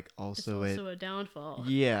 but like It's also also a downfall.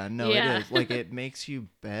 yeah, no, it Yeah. is. Like it makes you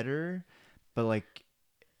better, but like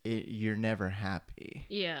you're never happy.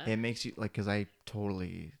 Yeah. It makes you like, cuz I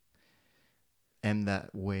totally am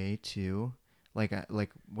that way too. Like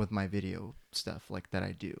like with my video stuff like that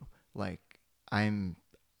I do. Like I'm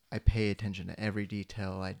I pay attention to every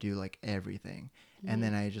detail. I do like everything. And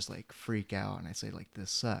then I just like freak out and I say like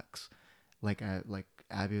this sucks. Like I like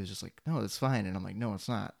Abby was just like, no, it's fine. And I'm like, no, it's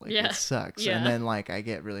not. Like Yeah. it sucks. Yeah. And then like I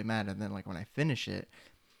get really mad. And then like when I finish it,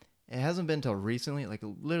 it hasn't been till recently, like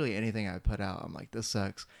literally anything I put out, I'm like, this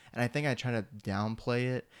sucks. And I think I try to downplay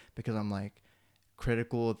it because I'm like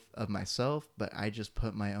critical of myself, but I just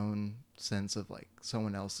put my own sense of like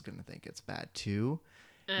someone else is gonna think it's bad too.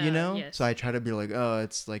 You know? Yes. So I try to be like, oh,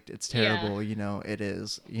 it's like it's Yeah. terrible, you know, it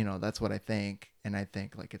is, you know, that's what I think, and I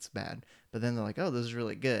think like it's bad. But then they're like, oh, this is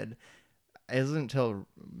really good. It isn't until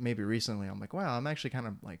maybe recently I'm like, wow, I'm actually kind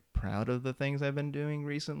of like proud of the things I've been doing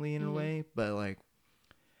recently in a way, but like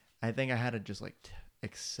I think I had to just like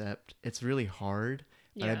accept. It's really hard,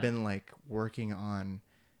 but Yeah. I've been like working on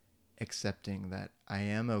accepting that I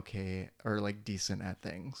am okay or like decent at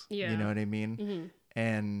things. Yeah. You know what I mean? Mhm.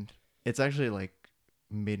 And it's actually like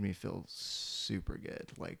made me feel super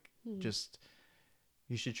good. Like just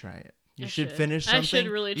you should try it. You I should should. finish I something. should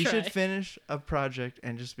really you try. should finish a project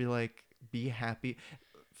and just be like be happy.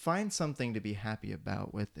 Find something to be happy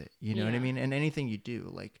about with it. You know what I Yeah. mean? And anything you do,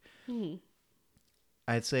 like Mhm.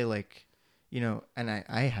 I'd say like, you know, and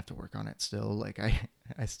I have to work on it still. Like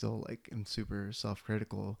I still like am super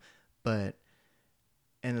self-critical, but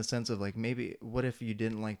in the sense of like maybe what if you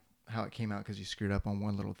didn't like how it came out because you screwed up on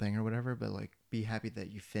one little thing or whatever, but like be happy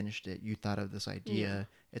that you finished it. You thought of this idea.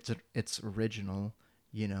 It's original,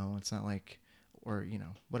 you know. It's not like or you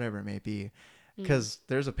know whatever it may be. Because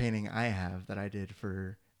there's a painting I have that I did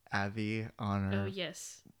for Avi on Oh our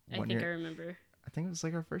yes. I 1 think I year. remember. I think it was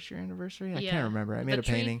like our first year anniversary. I Yeah. can't remember. I The made a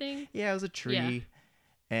tree painting. thing? Yeah, it was a tree. Yeah.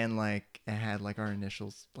 And like it had like our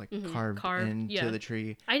initials like carved into yeah. the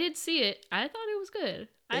tree. I did see it. I thought it was good.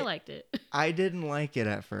 I liked it. I didn't like it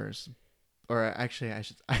at first. Or actually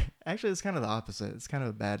actually it's kind of the opposite. It's kind of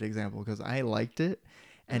a bad example because I liked it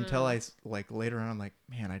until I like later on I'm like,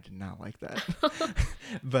 man, I did not like that.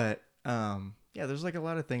 But yeah, there's like a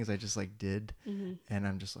lot of things I just like did and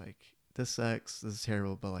I'm just like this sucks. This is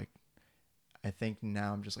terrible, but like I think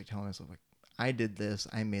now I'm just like telling myself like I did this,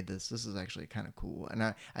 I made this. This is actually kind of cool. And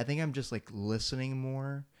I think I'm just like listening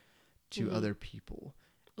more to other people.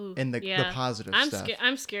 Ooh, And the positive stuff.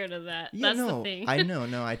 I'm scared of that. Yeah, That's no, the thing. I know,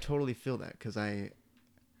 no, I totally feel that because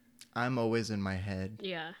I'm always in my head.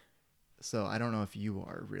 Yeah. So I don't know if you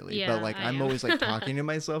are really, Yeah, but like I I'm am. always like talking to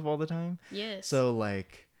myself all the time. Yes. So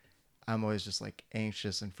like I'm always just like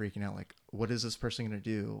anxious and freaking out. Like, what is this person gonna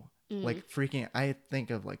do? Like freaking. I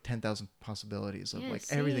think of like 10,000 possibilities of Yeah, like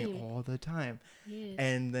everything same. all the time. Yes.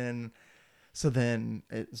 And then, so then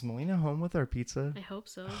is Melina home with our pizza? I hope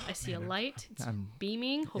so. I see a light. It's I'm-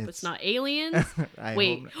 beaming. Hope it's it's- not aliens. I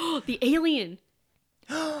Wait. hope The alien.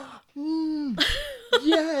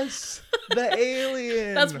 yes, the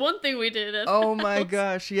alien. That's one thing we did. At Oh the my house.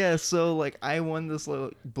 gosh, yeah. So like I won this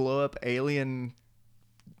little blow up alien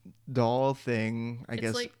doll thing. I It's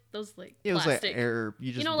guess like those like it was plastic. like air.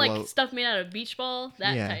 You just You know, blow. like stuff made out of beach ball.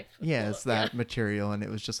 That yeah, type. of yeah, blow it's up. that material, and it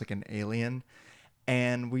was just like an alien.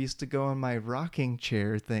 And we used to go on my rocking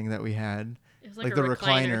chair thing that we had, It was like, like a the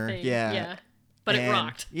recliner. thing. Yeah, Yeah. But it And-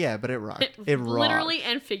 rocked. Yeah, but it rocked. It It rocked. literally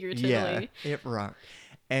and figuratively. Yeah, it rocked.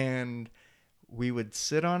 And we would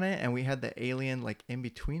sit on it, and we had the alien like in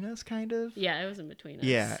between us, kind of. Yeah, it was in between us.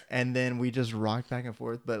 Yeah, and then we just rocked back and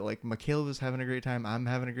forth. But like Michaela was having a great time, I'm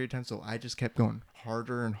having a great time, so I just kept going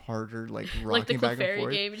harder and harder, like rocking Like the back and Clefairy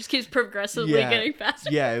forth. game. It just keeps progressively Yeah. getting faster.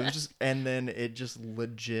 Yeah, it was just, and then it just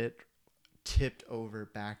legit tipped over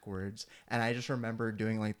backwards, and I just remember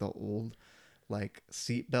doing like the old like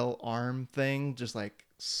seatbelt arm thing, just like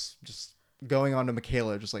just going on to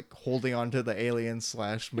Michaela, just like holding on to the alien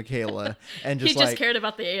 / Michaela, and just He just like cared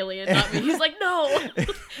about the alien, not me. He's like, no.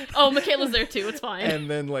 Oh, Michaela's there too. It's fine. and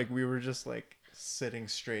then like we were just like sitting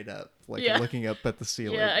straight up, like Yeah. looking up at the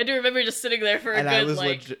ceiling. Yeah, I do remember just sitting there for a And good I was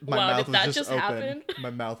like, legit, my wow, mouth did was that just just open. happen? My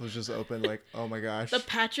mouth was just open, like, oh my gosh. The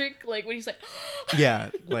Patrick, like when he's like, Yeah,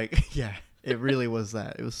 like yeah, it really was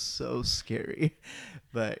that. It was so scary.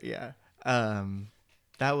 But yeah.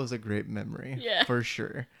 That was a great memory. Yeah. For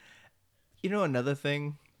sure. You know, another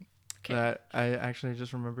thing Okay. that I actually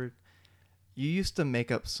just remembered. You used to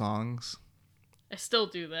make up songs, I still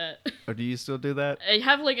do that. or do you still do that? I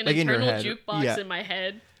have like an Like in your internal head. jukebox Yeah. in my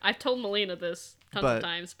head. I've told Melina this tons But- of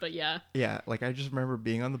times, but yeah. Yeah, like I just remember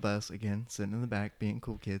being on the bus again, sitting in the back, being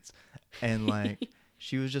cool kids, and like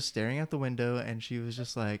she was just staring out the window, and she was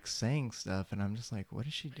just like saying stuff, and I'm just like, what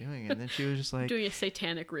is she doing? And then she was just like, Doing a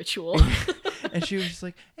satanic ritual. and she was just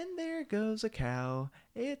like, and there goes a cow,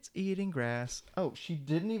 it's eating grass. Oh, she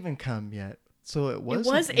didn't even come yet, so it It was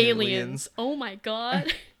was aliens. Oh my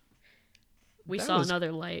god. We That saw was-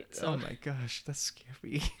 another light. So, Oh my gosh, that's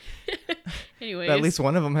scary. anyways. At least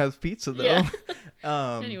one of them has pizza though. Yeah.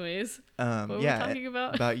 Um, Anyways, what were yeah, we talking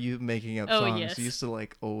about? about you making up Oh, songs. yes. You used to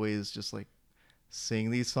like always just like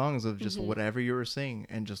sing these songs of just Mhm. whatever you were singing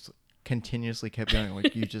and just continuously kept going.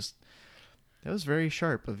 Like you just, that was very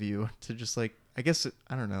sharp of you to just like, I guess,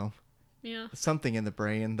 I don't know, Yeah. something in the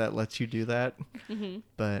brain that lets you do that. hmm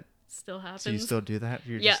But Still happens. so you still do that?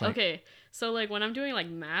 You're yeah. just like, Okay. So like when I'm doing like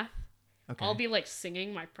math, okay. I'll be like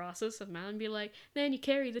singing my process of math and be like, then you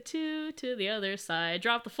carry the 2 to the other side,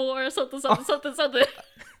 drop the 4, something, something, something, something.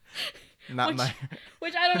 Not which- my,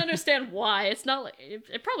 Which I don't understand why. It's not like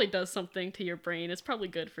it probably does something to your brain. It's probably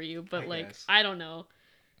good for you, but I like guess. I don't know.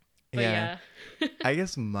 But yeah. I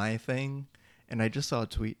guess my thing, and I just saw a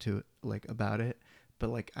tweet to it, like about it, but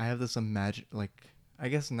like I have this like I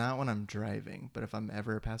guess not when I'm driving, but if I'm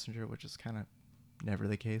ever a passenger, which is kind of never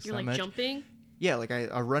the case You're that like much. jumping. Yeah, like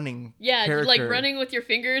a running. Yeah, character. like running with your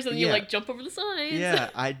fingers and you Yeah. like jump over the signs. Yeah,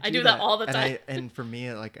 I do that all the and time. and for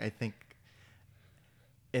me, like I think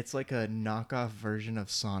it's like a knockoff version of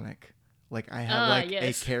Sonic. Like I have like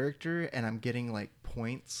yes. a character, and I'm getting like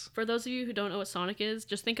points. For those of you who don't know what Sonic is,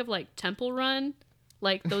 just think of like Temple Run,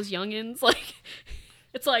 like those youngins. Like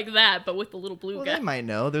it's like that, but with the little blue Well, guy. they might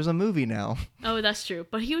know. There's a movie now. Oh, that's true.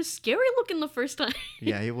 But he was scary looking the first time.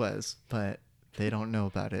 Yeah, he was, but they don't know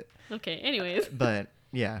about it. Okay. Anyways. But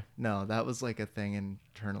yeah, no, that was like a thing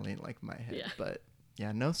internally, like my head. Yeah. But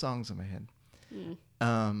yeah, no songs in my head.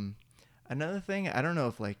 Mm. Another thing, I don't know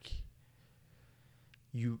if like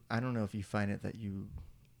I don't know if you find it that you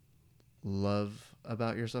love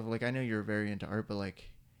about yourself. Like I know you're very into art, but like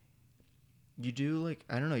you do like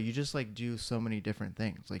I don't know, you just like do so many different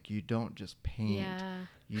things. Like you don't just paint. Yeah.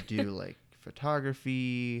 You do like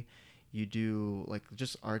photography. You do like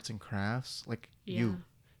just arts and crafts. Like Yeah. you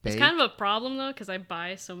It's bake. kind of a problem though, because I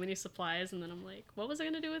buy so many supplies and then I'm like, what was I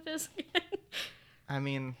gonna do with this? I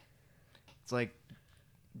mean, it's like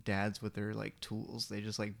dads with their like tools. They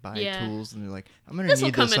just like buy Yeah. tools and they're like, I'm gonna This'll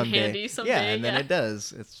need come this in someday. handy someday, Yeah, and then yeah. it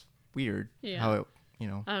does. It's weird Yeah. how it, you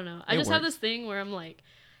know. I don't know. I It just have works. this thing where I'm like,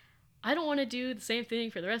 I don't want to do the same thing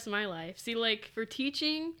for the rest of my life. See, like for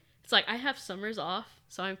teaching, it's like I have summers off,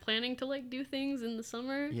 so I'm planning to like do things in the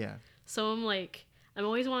summer. Yeah. So I'm like, I'm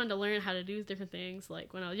always wanting to learn how to do different things.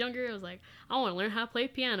 Like when I was younger, I was like, I want to learn how to play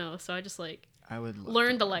piano. So I just like I would love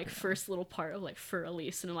learned to the learn like piano. first little part of like Fur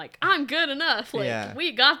Elise, and I'm like, I'm good enough. Like Yeah.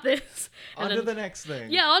 we got this. On And to then- the next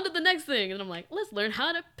thing. yeah, on to the next thing. And I'm like, let's learn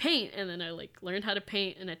how to paint. And then I like learned how to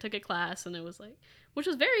paint and I took a class and it was like, which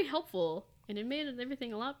was very helpful. And it made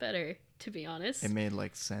everything a lot better, to be honest. It made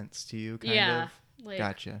like sense to you, kind yeah. of. Like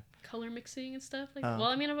Gotcha. color mixing and stuff. Like, Oh, well,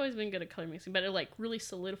 I mean, I've always been good at color mixing, but it like really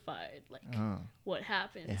solidified like Oh, what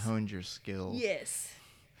happens. it honed your skills. Yes.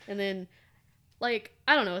 And then, like,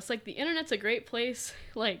 I don't know. It's like the internet's a great place,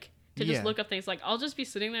 like, to just Yeah. look up things. Like, I'll just be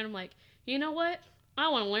sitting there and I'm like, you know what? I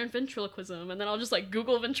want to learn ventriloquism. And then I'll just, like,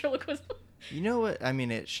 Google ventriloquism. You know what? I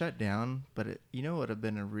mean, it shut down, but you know what would have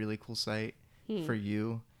been a really cool site for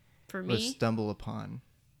you For was me? Stumble Upon.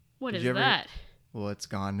 What did is you ever- that? Well, it's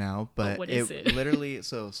gone now, but what is it? literally,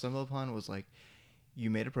 so Stumble Upon was like, you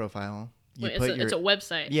made a profile, you Wait, put it's a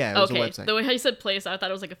website. Yeah, it was a okay. website. The way how you said place, I thought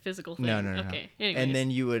it was like a physical thing. no. Okay. Anyways. And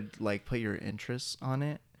then you would like put your interests on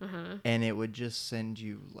it, Uh-huh. and it would just send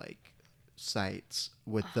you like sites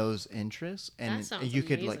with those interests, and That sounds you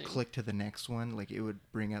could like amazing. click to the next one, like it would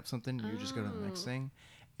bring up something, you would just go to the next Oh. thing,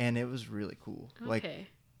 and it was really cool. Like Okay.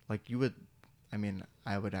 you would, I mean,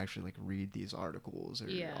 I would actually like read these articles or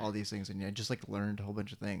Yeah. all these things, and I just like learned a whole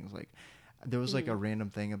bunch of things. Like there was like a random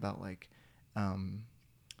thing about like,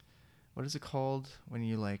 what is it called when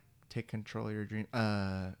you like take control of your dream?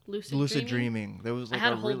 Lucid dreaming. There was I like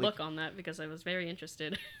had a whole really, book on that because I was very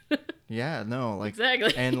interested. yeah, no, like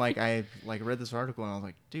exactly. and like I like read this article and I was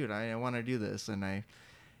like, dude, I want to do this, and I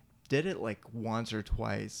did it like once or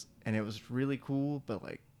twice, and it was really cool, but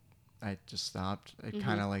like I just stopped. It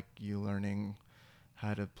kind of like you learning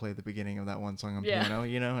how to play the beginning of that one song on Yeah. piano,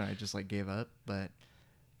 you know, and I just like gave up. But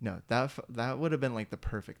No, that would have been like the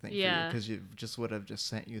perfect thing for you, Yeah. because you just would have just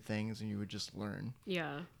sent you things and you would just learn.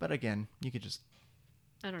 Yeah. But again, you could just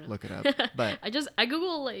I don't know. look it up. But I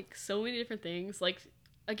Google like so many different things. Like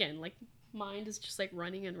again, like mind is just like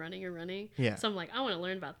running and running and running. yeah, So I'm like, I want to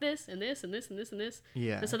learn about this and this and this and this and this.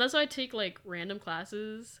 yeah, And so that's why I take like random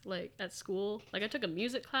classes like at school. Like I took a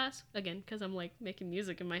music class again because I'm like making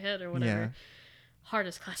music in my head or whatever. Yeah.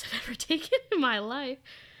 Hardest class I've ever taken in my life.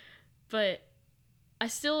 But I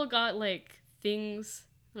still got like things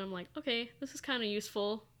and I'm like, okay, this is kind of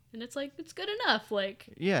useful. And it's like, it's good enough. Like,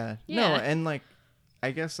 yeah. No, Yeah. and like, I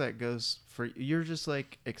guess that goes for you're just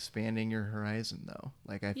like expanding your horizon though.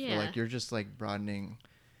 Like I feel Yeah. like you're just like broadening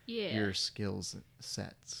yeah. your skills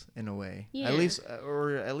sets in a way. Yeah. At least,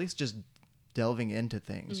 or at least just delving into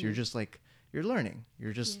things. You're Mhm. just like you're learning.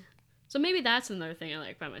 You're just Yeah. So maybe that's another thing I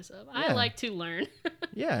like by myself. I Yeah. like to learn.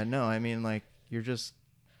 yeah. No, I mean like you're just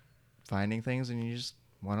finding things and you just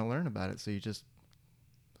want to learn about it. So you just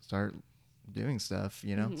start doing stuff,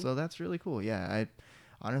 you know? Mhm. So that's really cool. Yeah. I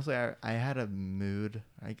honestly, I had a mood,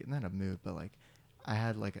 not a mood, but like I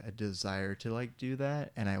had like a desire to like do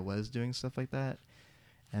that. And I was doing stuff like that.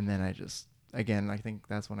 And then I just, again, I think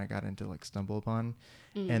that's when I got into like Stumble Upon.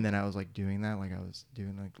 Mm. And then I was like doing that. Like I was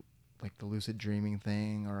doing like the lucid dreaming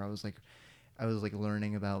thing, or I was like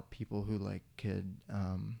learning about people who like could,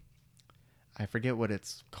 I forget what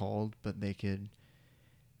it's called, but they could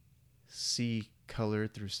see color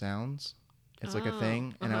through sounds. It's like a Oh,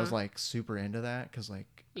 thing, and I was uh-huh. like super into that because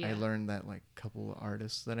like I Yeah. learned that like a couple of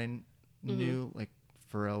artists that I knew, like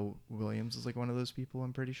Pharrell Williams is like one of those people,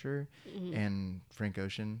 I'm pretty sure, Mhm. and Frank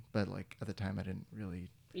Ocean. But like at the time, I didn't really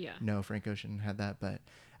Yeah. know Frank Ocean had that, but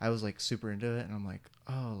I was like super into it, and I'm like,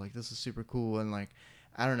 oh, like this is super cool, and like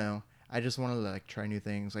I don't know, I just wanted to like try new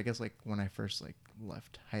things. I guess like when I first like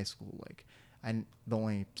left high school, like the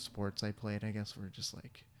only sports I played, I guess, were just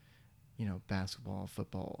like, you know, basketball,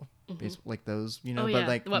 football, baseball, like those, you know. Oh, but yeah.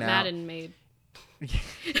 like What now, Madden made.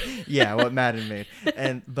 yeah, what Madden made,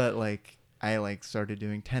 but like I like started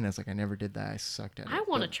doing tennis. Like I never did that. I sucked at it. I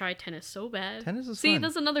want to but try tennis so bad. Tennis is See, fun.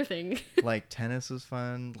 that's another thing. Like tennis is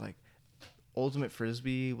fun. Like ultimate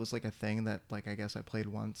frisbee was like a thing that like I guess I played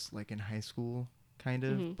once like in high school kind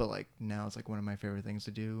of, Mhm. but like now it's like one of my favorite things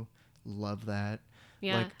to do. Love that.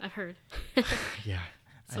 Yeah, Like I've heard. yeah.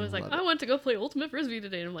 So it's like, love I it. want to go play ultimate frisbee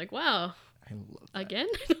today. And I'm like, wow, I love that. again?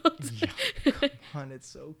 Yeah, come on, it's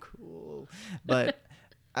so cool. But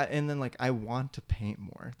and then like I want to paint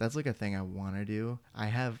more. That's like a thing I want to do. I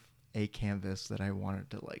have a canvas that I wanted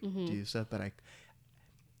to like Mhm. do stuff, but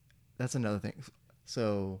that's another thing.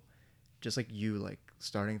 So just like you like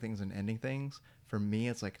starting things and ending things, for me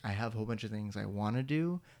it's like I have a whole bunch of things I want to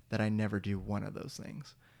do that I never do one of those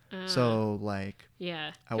things. So like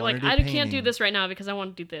yeah. I You're wanna like, do I can't do painting. this right now because I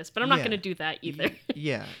want to do this, but I'm not Yeah. going to do that either.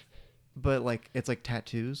 Yeah. But like it's like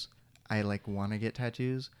tattoos. I like want to get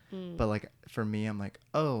tattoos, Mm. but like for me I'm like,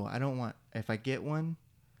 "Oh, I don't want if I get one,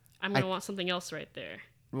 I'm going to want something else right there.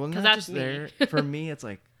 well 'Cause not that's just me. there. For me it's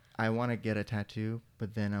like I want to get a tattoo,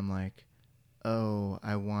 but then I'm like, "Oh,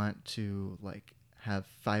 I want to like have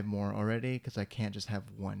 5 more already because I can't just have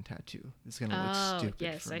one tattoo. It's going to look Oh, stupid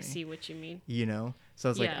yes, for me." I see what you mean. You know? So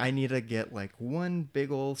it's like Yeah. I need to get like one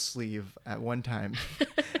big old sleeve at one time.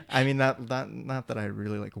 I mean not that I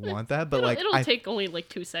really like want that, but it'll, like it'll I take only like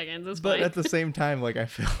 2 seconds. It's but fine. at the same time like I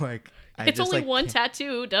feel like I it's just only like one can't-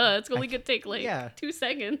 tattoo. Duh. It's only going to take like yeah. 2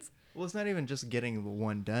 seconds. Well, it's not even just getting the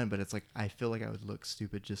one done, but it's like I feel like I would look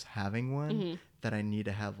stupid just having one Mhm. that I need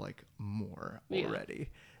to have like more Yeah. already.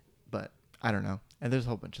 But I don't know. And there's a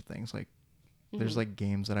whole bunch of things like there's Mhm. like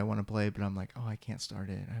games that I want to play, but I'm like, "Oh, I can't start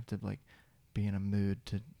it. I have to like be in a mood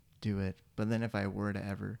to do it." But then if I were to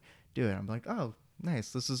ever do it, I'm like, "Oh,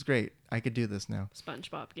 nice. This is great. I could do this now."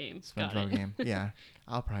 SpongeBob game. Got SpongeBob it. game. Yeah.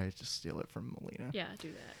 I'll probably just steal it from Melina. Yeah,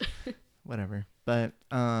 do that. Whatever. But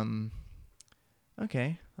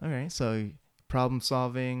okay. All right. So problem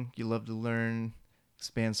solving, you love to learn,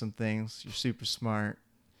 expand some things. You're super smart,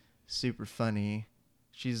 super funny.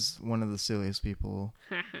 She's one of the silliest people.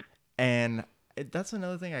 And that's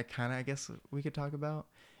another thing I guess we could talk about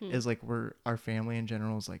is like our family in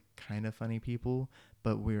general is like kind of funny people,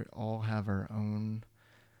 but we all have our own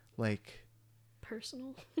like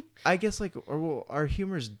Personal. I guess like our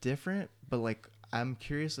humor's different, but like I'm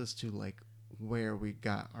curious as to like where we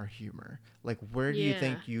got our humor. Like where do you Yeah.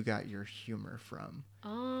 think you got your humor from?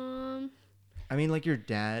 Um. I mean like your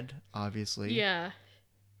dad, obviously. Yeah.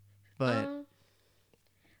 But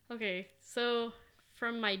Okay, so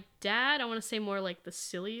from my dad, I want to say more like the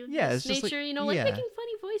silly Yeah, it's just, like- nature, you know, like yeah. making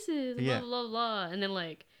funny voices, Yeah. blah blah blah, and then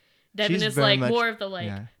like Devin She's is very like much- more of the like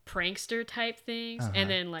yeah. prankster type things, Uh-huh. and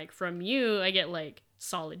then like from you, I get like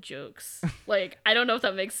solid jokes. Like, I don't know if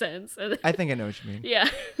that makes sense. I think I know what you mean. Yeah.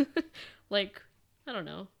 Like, I don't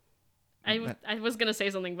know. But- I was gonna say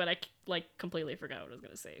something, but I like completely forgot what I was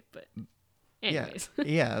gonna say. But anyways,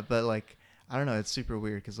 Yeah, but like I don't know, it's super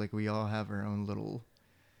weird because like we all have our own little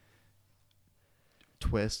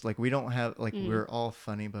twist. Like we don't have like we're all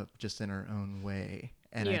funny, but just in our own way.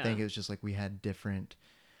 And I Yeah. think it was just like we had different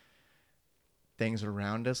things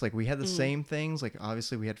around us. Like we had the same things. Like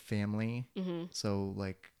obviously we had family. So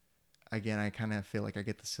like again, I kind of feel like I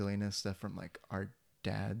get the silliness stuff from like our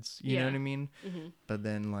dads. You know Yeah. what I mean? But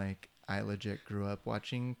then like I legit grew up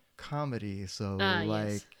watching comedy. So Ah, like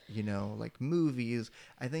yes. you know like movies.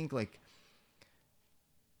 I think like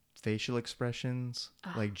facial expressions,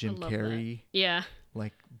 like I Jim love that. Carrey, Yeah.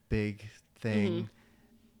 like big thing,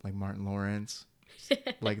 like Martin Lawrence,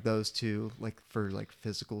 like those two, like for like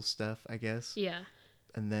physical stuff, I guess. Yeah.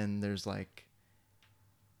 And then there's like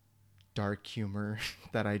dark humor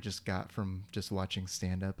that I just got from just watching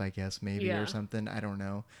stand up, I guess, maybe Yeah. or something. I don't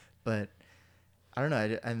know. But I don't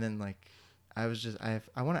know. And then like I was just I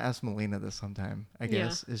want to ask Melina this sometime. I Yeah.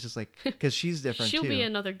 guess it's just like because she's different She'll too. be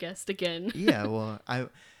another guest again. Yeah, well, I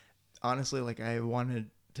honestly like I wanted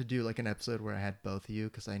to do like an episode where I had both of you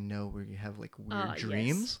because I know we have like weird Yes.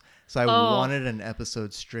 dreams. So I Oh. wanted an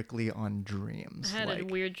episode strictly on dreams. I had a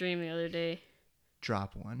like weird dream the other day.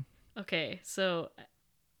 drop one. Okay, so,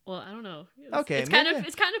 well, I don't know. Okay, it's kind of maybe-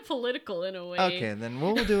 it's kind of political in a way. Okay, then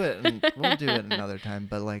we'll do it. We'll do it another time.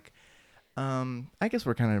 But like, I guess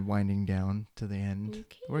we're kind of winding down to the end.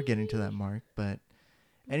 We're getting to that mark. But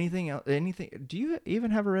anything else? Anything? Do you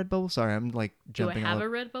even have a red bubble? Sorry, I'm like Do I jumping. have all a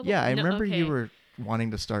red bubble? Yeah, I No, remember you okay. were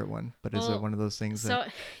wanting to start one. But is it Well, one of those things So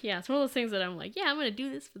that? yeah, it's one of those things that I'm like, yeah, I'm gonna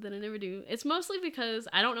do this, but then I never do. It's mostly because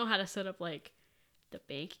I don't know how to set up like the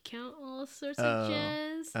bank account, all sorts Oh, of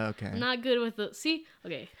jazz. Okay. I'm not good with the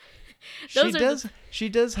okay. She Those are does. She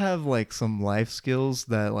does have like some life skills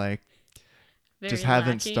that like just very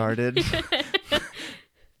haven't lacking. started.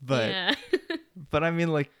 But yeah. but I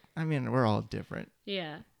mean we're all different.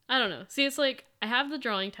 Yeah. I don't know. See, it's like I have the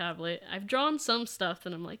drawing tablet. I've drawn some stuff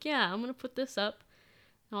that I'm like, yeah, I'm gonna put this up,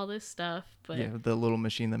 all this stuff. But Yeah, the little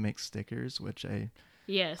machine that makes stickers, which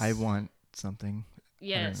yes, I want something.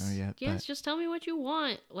 Yes. I don't know yet, Yes, but- just tell me what you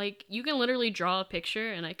want. Like you can literally draw a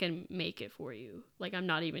picture and I can make it for you. Like I'm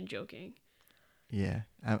not even joking. Yeah,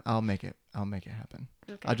 I'll make it. I'll make it happen.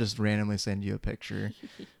 Okay. I'll just randomly send you a picture.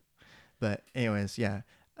 But anyways, yeah.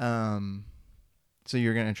 So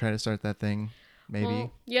you're gonna try to start that thing, maybe?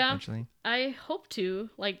 Well, yeah. Eventually. I hope to,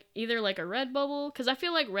 like, either like a Redbubble, because I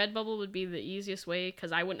feel like Redbubble would be the easiest way,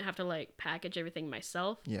 because I wouldn't have to like package everything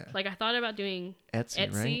myself. Yeah. Like I thought about doing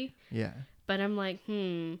Etsy, right? Yeah. but I'm like,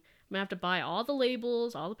 I'm gonna have to buy all the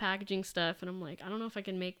labels, all the packaging stuff, and I'm like, I don't know if I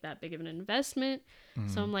can make that big of an investment. Mm-hmm.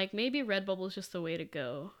 So I'm like, maybe Redbubble is just the way to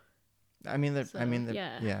go. I mean, So,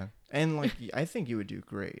 yeah. yeah. And like, I think you would do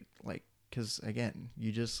great. Like, because again,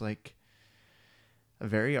 you just like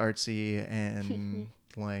very artsy and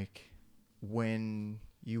like when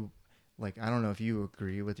you like, I don't know if you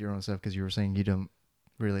agree with your own stuff because you were saying you don't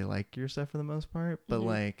really like your stuff for the most part, but Mhm.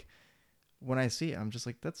 like when I see it, I'm just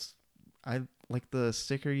like, I like the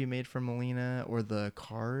sticker you made for Melina or the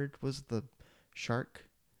card was the shark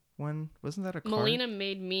one. Wasn't that a card? Melina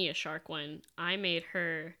made me a shark one. I made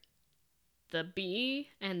her the bee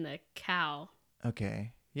and the cow.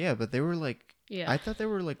 Okay. Yeah, but they were like, Yeah. I thought they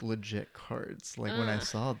were like legit cards, like when I Ah.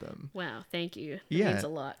 saw them. Wow, thank you. That Yeah. means a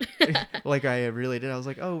lot. Like I really did. I was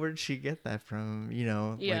like, oh, where'd she get that from? You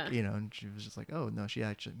know, Yeah. like, you know, and she was just like, oh no, she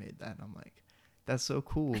actually made that. And I'm like, that's so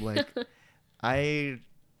cool. Like I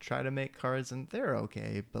try to make cards and they're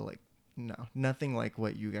okay, but like, no, nothing like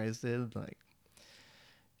what you guys did. Like,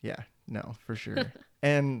 yeah, no, for sure.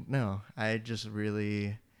 And no, I just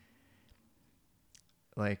really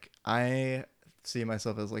like, I see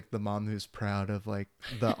myself as like the mom who's proud of like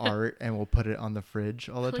the art and will put it on the fridge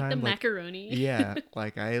all the like time. the Like, macaroni. yeah,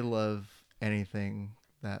 like I love anything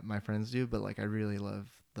that my friends do, but like I really love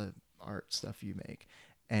the art stuff you make,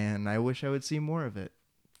 and I wish I would see more of it.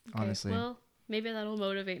 Okay, Honestly, well, maybe that'll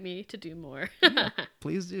motivate me to do more.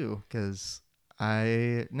 please do, because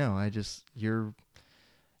you're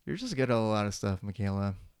just good at a lot of stuff,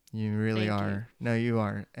 Michaela. You really Thank you. are. No, you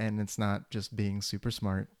are, and it's not just being super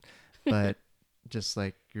smart, but just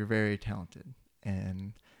like you're very talented,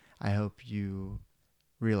 and I hope you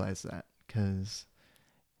realize that because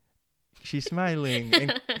she's smiling.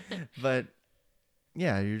 But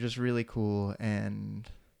yeah, you're just really cool, and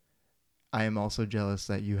I am also jealous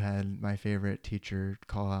that you had my favorite teacher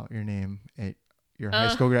call out your name at your high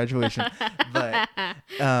school graduation. But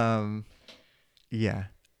yeah,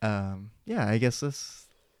 I guess this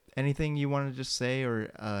anything you want to just say,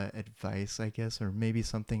 or advice, I guess, or maybe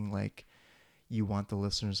something like you want the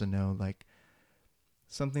listeners to know, like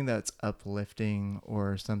something that's uplifting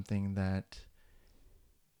or something that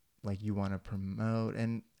like you want to promote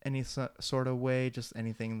in any sort of way, just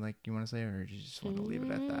anything like you want to say, or you just want to leave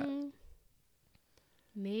it at that?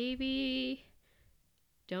 Maybe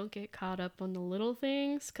don't get caught up on the little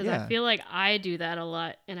things, because Yeah. I feel like I do that a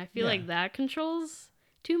lot, and I feel Yeah. like that controls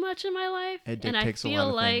too much in my life. It And I dictates a lot feel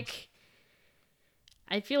of like things.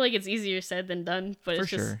 I feel like it's easier said than done, but For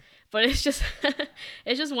it's just sure. but it's just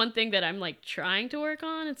it's just one thing that I'm like trying to work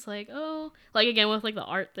on. It's like, oh, like again with like the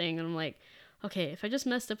art thing, and I'm like, okay, if I just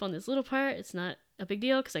messed up on this little part, it's not a big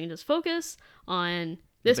deal because I can just focus on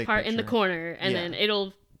The this big part in the picture. corner, and Yeah. then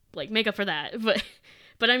it'll like make up for that.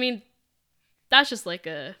 But I mean, that's just like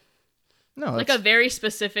a No, like a very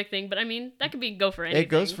specific thing. But I mean, that could be go for anything. it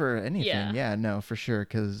goes for anything. Yeah. Yeah, no, for sure.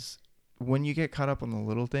 Because when you get caught up on the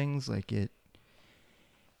little things, like it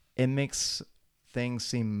makes things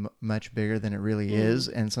seem much bigger than it really is.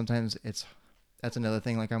 And sometimes that's another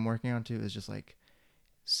thing like I'm working on too, is just like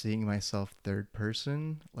seeing myself third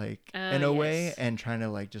person, like in a way, Yes. and trying to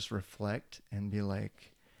like just reflect and be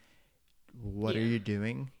like, what are Yeah. you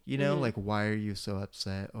doing? You know, like why are you so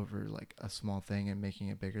upset over like a small thing and making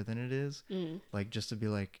it bigger than it is? Like just to be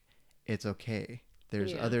like, it's okay.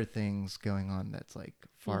 There's Yeah. other things going on that's like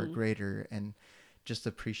far greater, and just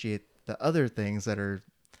appreciate the other things that are,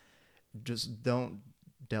 just don't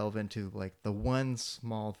delve into like the one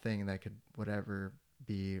small thing that could whatever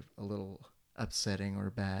be a little upsetting or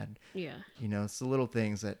bad. Yeah. You know, it's the little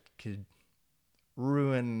things that could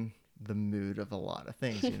ruin the mood of a lot of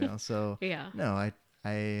things, you know. So Yeah. no,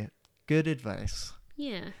 I good advice.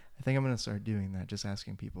 Yeah. I think I'm gonna start doing that, just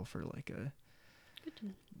asking people for like a, Good to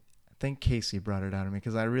I think Casey brought it out of me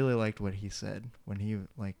because I really liked what he said when he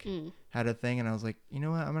like had a thing, and I was like, you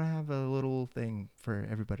know what, I'm gonna have a little thing for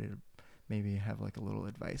everybody to maybe have like a little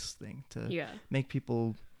advice thing to Yeah. make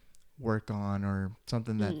people work on, or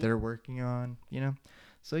something that they're working on, you know.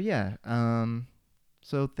 So yeah,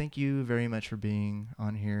 so thank you very much for being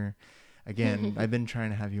on here again. I've been trying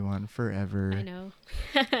to have you on forever. I know.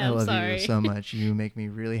 I I'm love sorry. you so much. You make me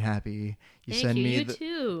really happy. You Thank send you. me You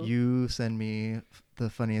too. you send me the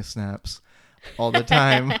funniest snaps all the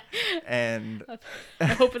time. And I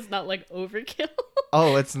hope it's not like overkill.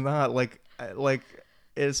 oh, it's not like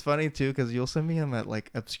it's funny too, because you'll send me them at like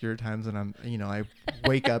obscure times, and I'm, you know, I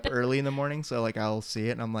wake up early in the morning, so like I'll see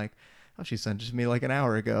it and I'm like, oh, she sent it to me like an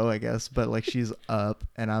hour ago, I guess, but like she's up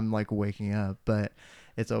and I'm like waking up. But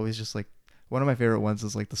it's always just like, one of my favorite ones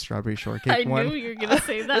is like the strawberry shortcake I one. knew you were gonna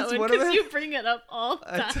say that It's one one of because my- you bring it up all the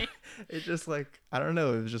time. It's just like, I don't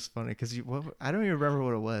know, it was just funny because I don't even remember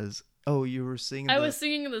what it was. Oh, you were singing I was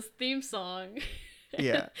singing this theme song.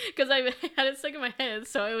 Yeah. Because I had it stuck in my head,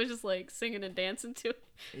 so I was just like singing and dancing to it.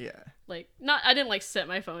 Yeah. Like, not, I didn't like set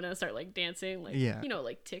my phone and start like dancing, like, Yeah. you know,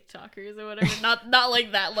 like TikTokers or whatever. not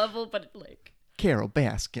like that level, but like, Carol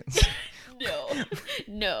Baskins.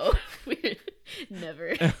 no,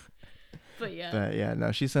 never. But yeah, But yeah,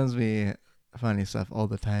 no, she sends me funny stuff all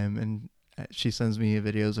the time, and she sends me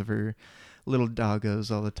videos of her little doggos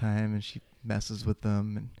all the time, and she messes with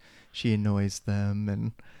them and she annoys them,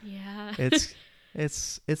 and yeah.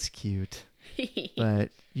 it's cute. But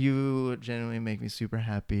you genuinely make me super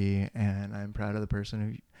happy, and I'm proud of the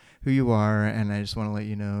person who you are, and I just want to let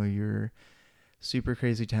you know you're super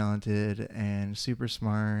crazy talented and super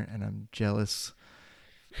smart, and I'm jealous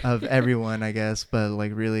of everyone, I guess, but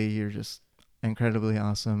like really you're just incredibly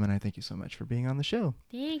awesome, and I thank you so much for being on the show.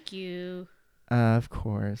 Thank you. Of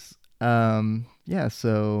course. Yeah,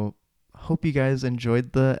 so hope you guys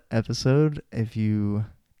enjoyed the episode. If you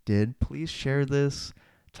did, please share this,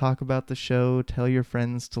 talk about the show, tell your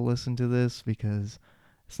friends to listen to this, because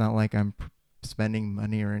it's not like I'm spending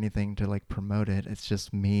money or anything to like promote it. It's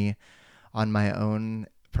just me on my own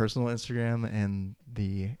personal Instagram and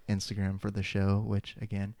the Instagram for the show, which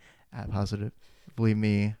again, at Positively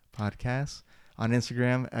Me Podcast on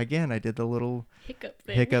Instagram. Again, I did the little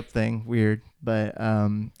hiccup thing, weird, but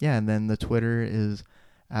yeah, and then the Twitter is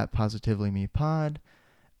at Positively Me Pod.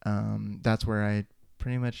 That's where I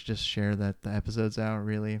pretty much just share that the episode's out,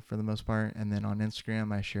 really, for the most part. And then on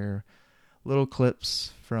Instagram I share little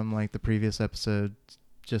clips from like the previous episodes,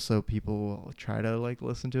 just so people will try to like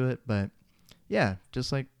listen to it. But yeah,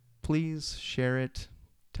 just like please share it,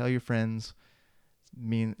 tell your friends.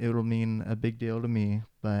 It'll mean a big deal to me,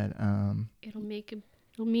 but It'll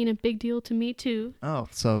mean a big deal to me too. oh,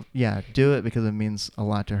 so yeah, do it because it means a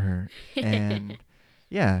lot to her. And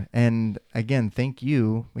yeah, and again, thank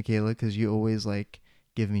you, Michaela, because you always like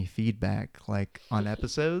give me feedback like on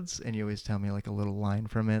episodes, and you always tell me like a little line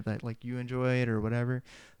from it that like you enjoy it or whatever.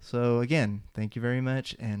 So again, thank you very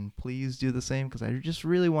much, and please do the same because I just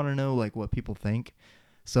really want to know like what people think.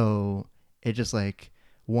 So it just like,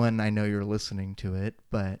 one, I know you're listening to it,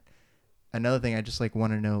 but another thing, I just like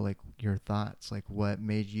want to know like your thoughts, like what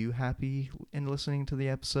made you happy in listening to the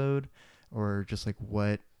episode, or just like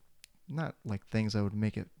what, not like things that would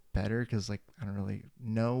make it better, because like I don't really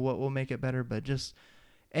know what will make it better, but just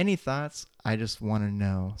any thoughts, I just want to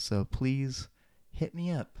know. So please hit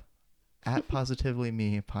me up at Positively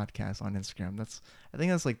Me Podcast on Instagram. I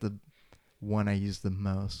think that's like the one I use the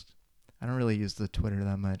most. I don't really use the Twitter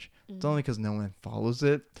that much. It's only because no one follows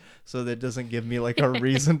it, so that doesn't give me like a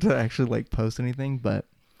reason to actually like post anything. But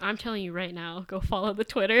I'm telling you right now, go follow the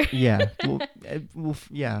Twitter. yeah,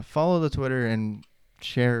 yeah, follow the Twitter and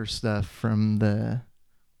share stuff from the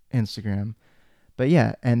Instagram. But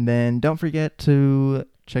yeah, and then don't forget to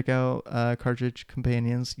check out Cartridge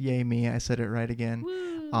Companions. Yay me, I said it right again.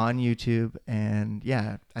 Woo. On YouTube. And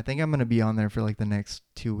yeah, I think I'm going to be on there for like the next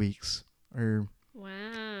 2 weeks. Or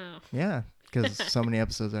Wow. yeah, because so many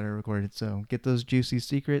episodes that I recorded. So get those juicy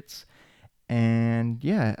secrets. And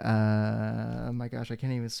yeah, oh my gosh, I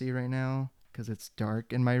can't even see right now because it's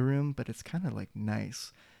dark in my room, but it's kind of like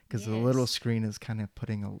nice because the little Yes. screen is kind of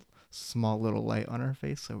putting a small little light on our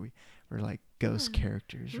face. So we're like ghost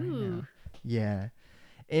characters right now. Ooh. Yeah.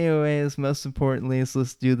 Anyways, most importantly,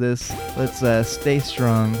 let's do this. Let's stay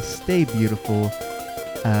strong, stay beautiful.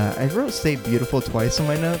 I wrote "stay beautiful" twice in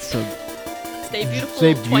my notes, so Stay beautiful.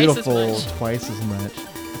 stay Twice as beautiful much. twice as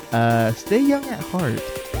much. Stay young at heart.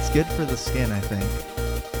 It's good for the skin, I think.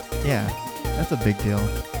 Yeah, that's a big deal.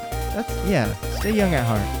 Stay young at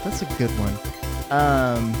heart. That's a good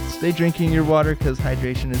one. Stay drinking your water because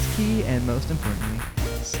hydration is key, and most importantly,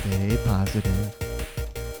 stay positive.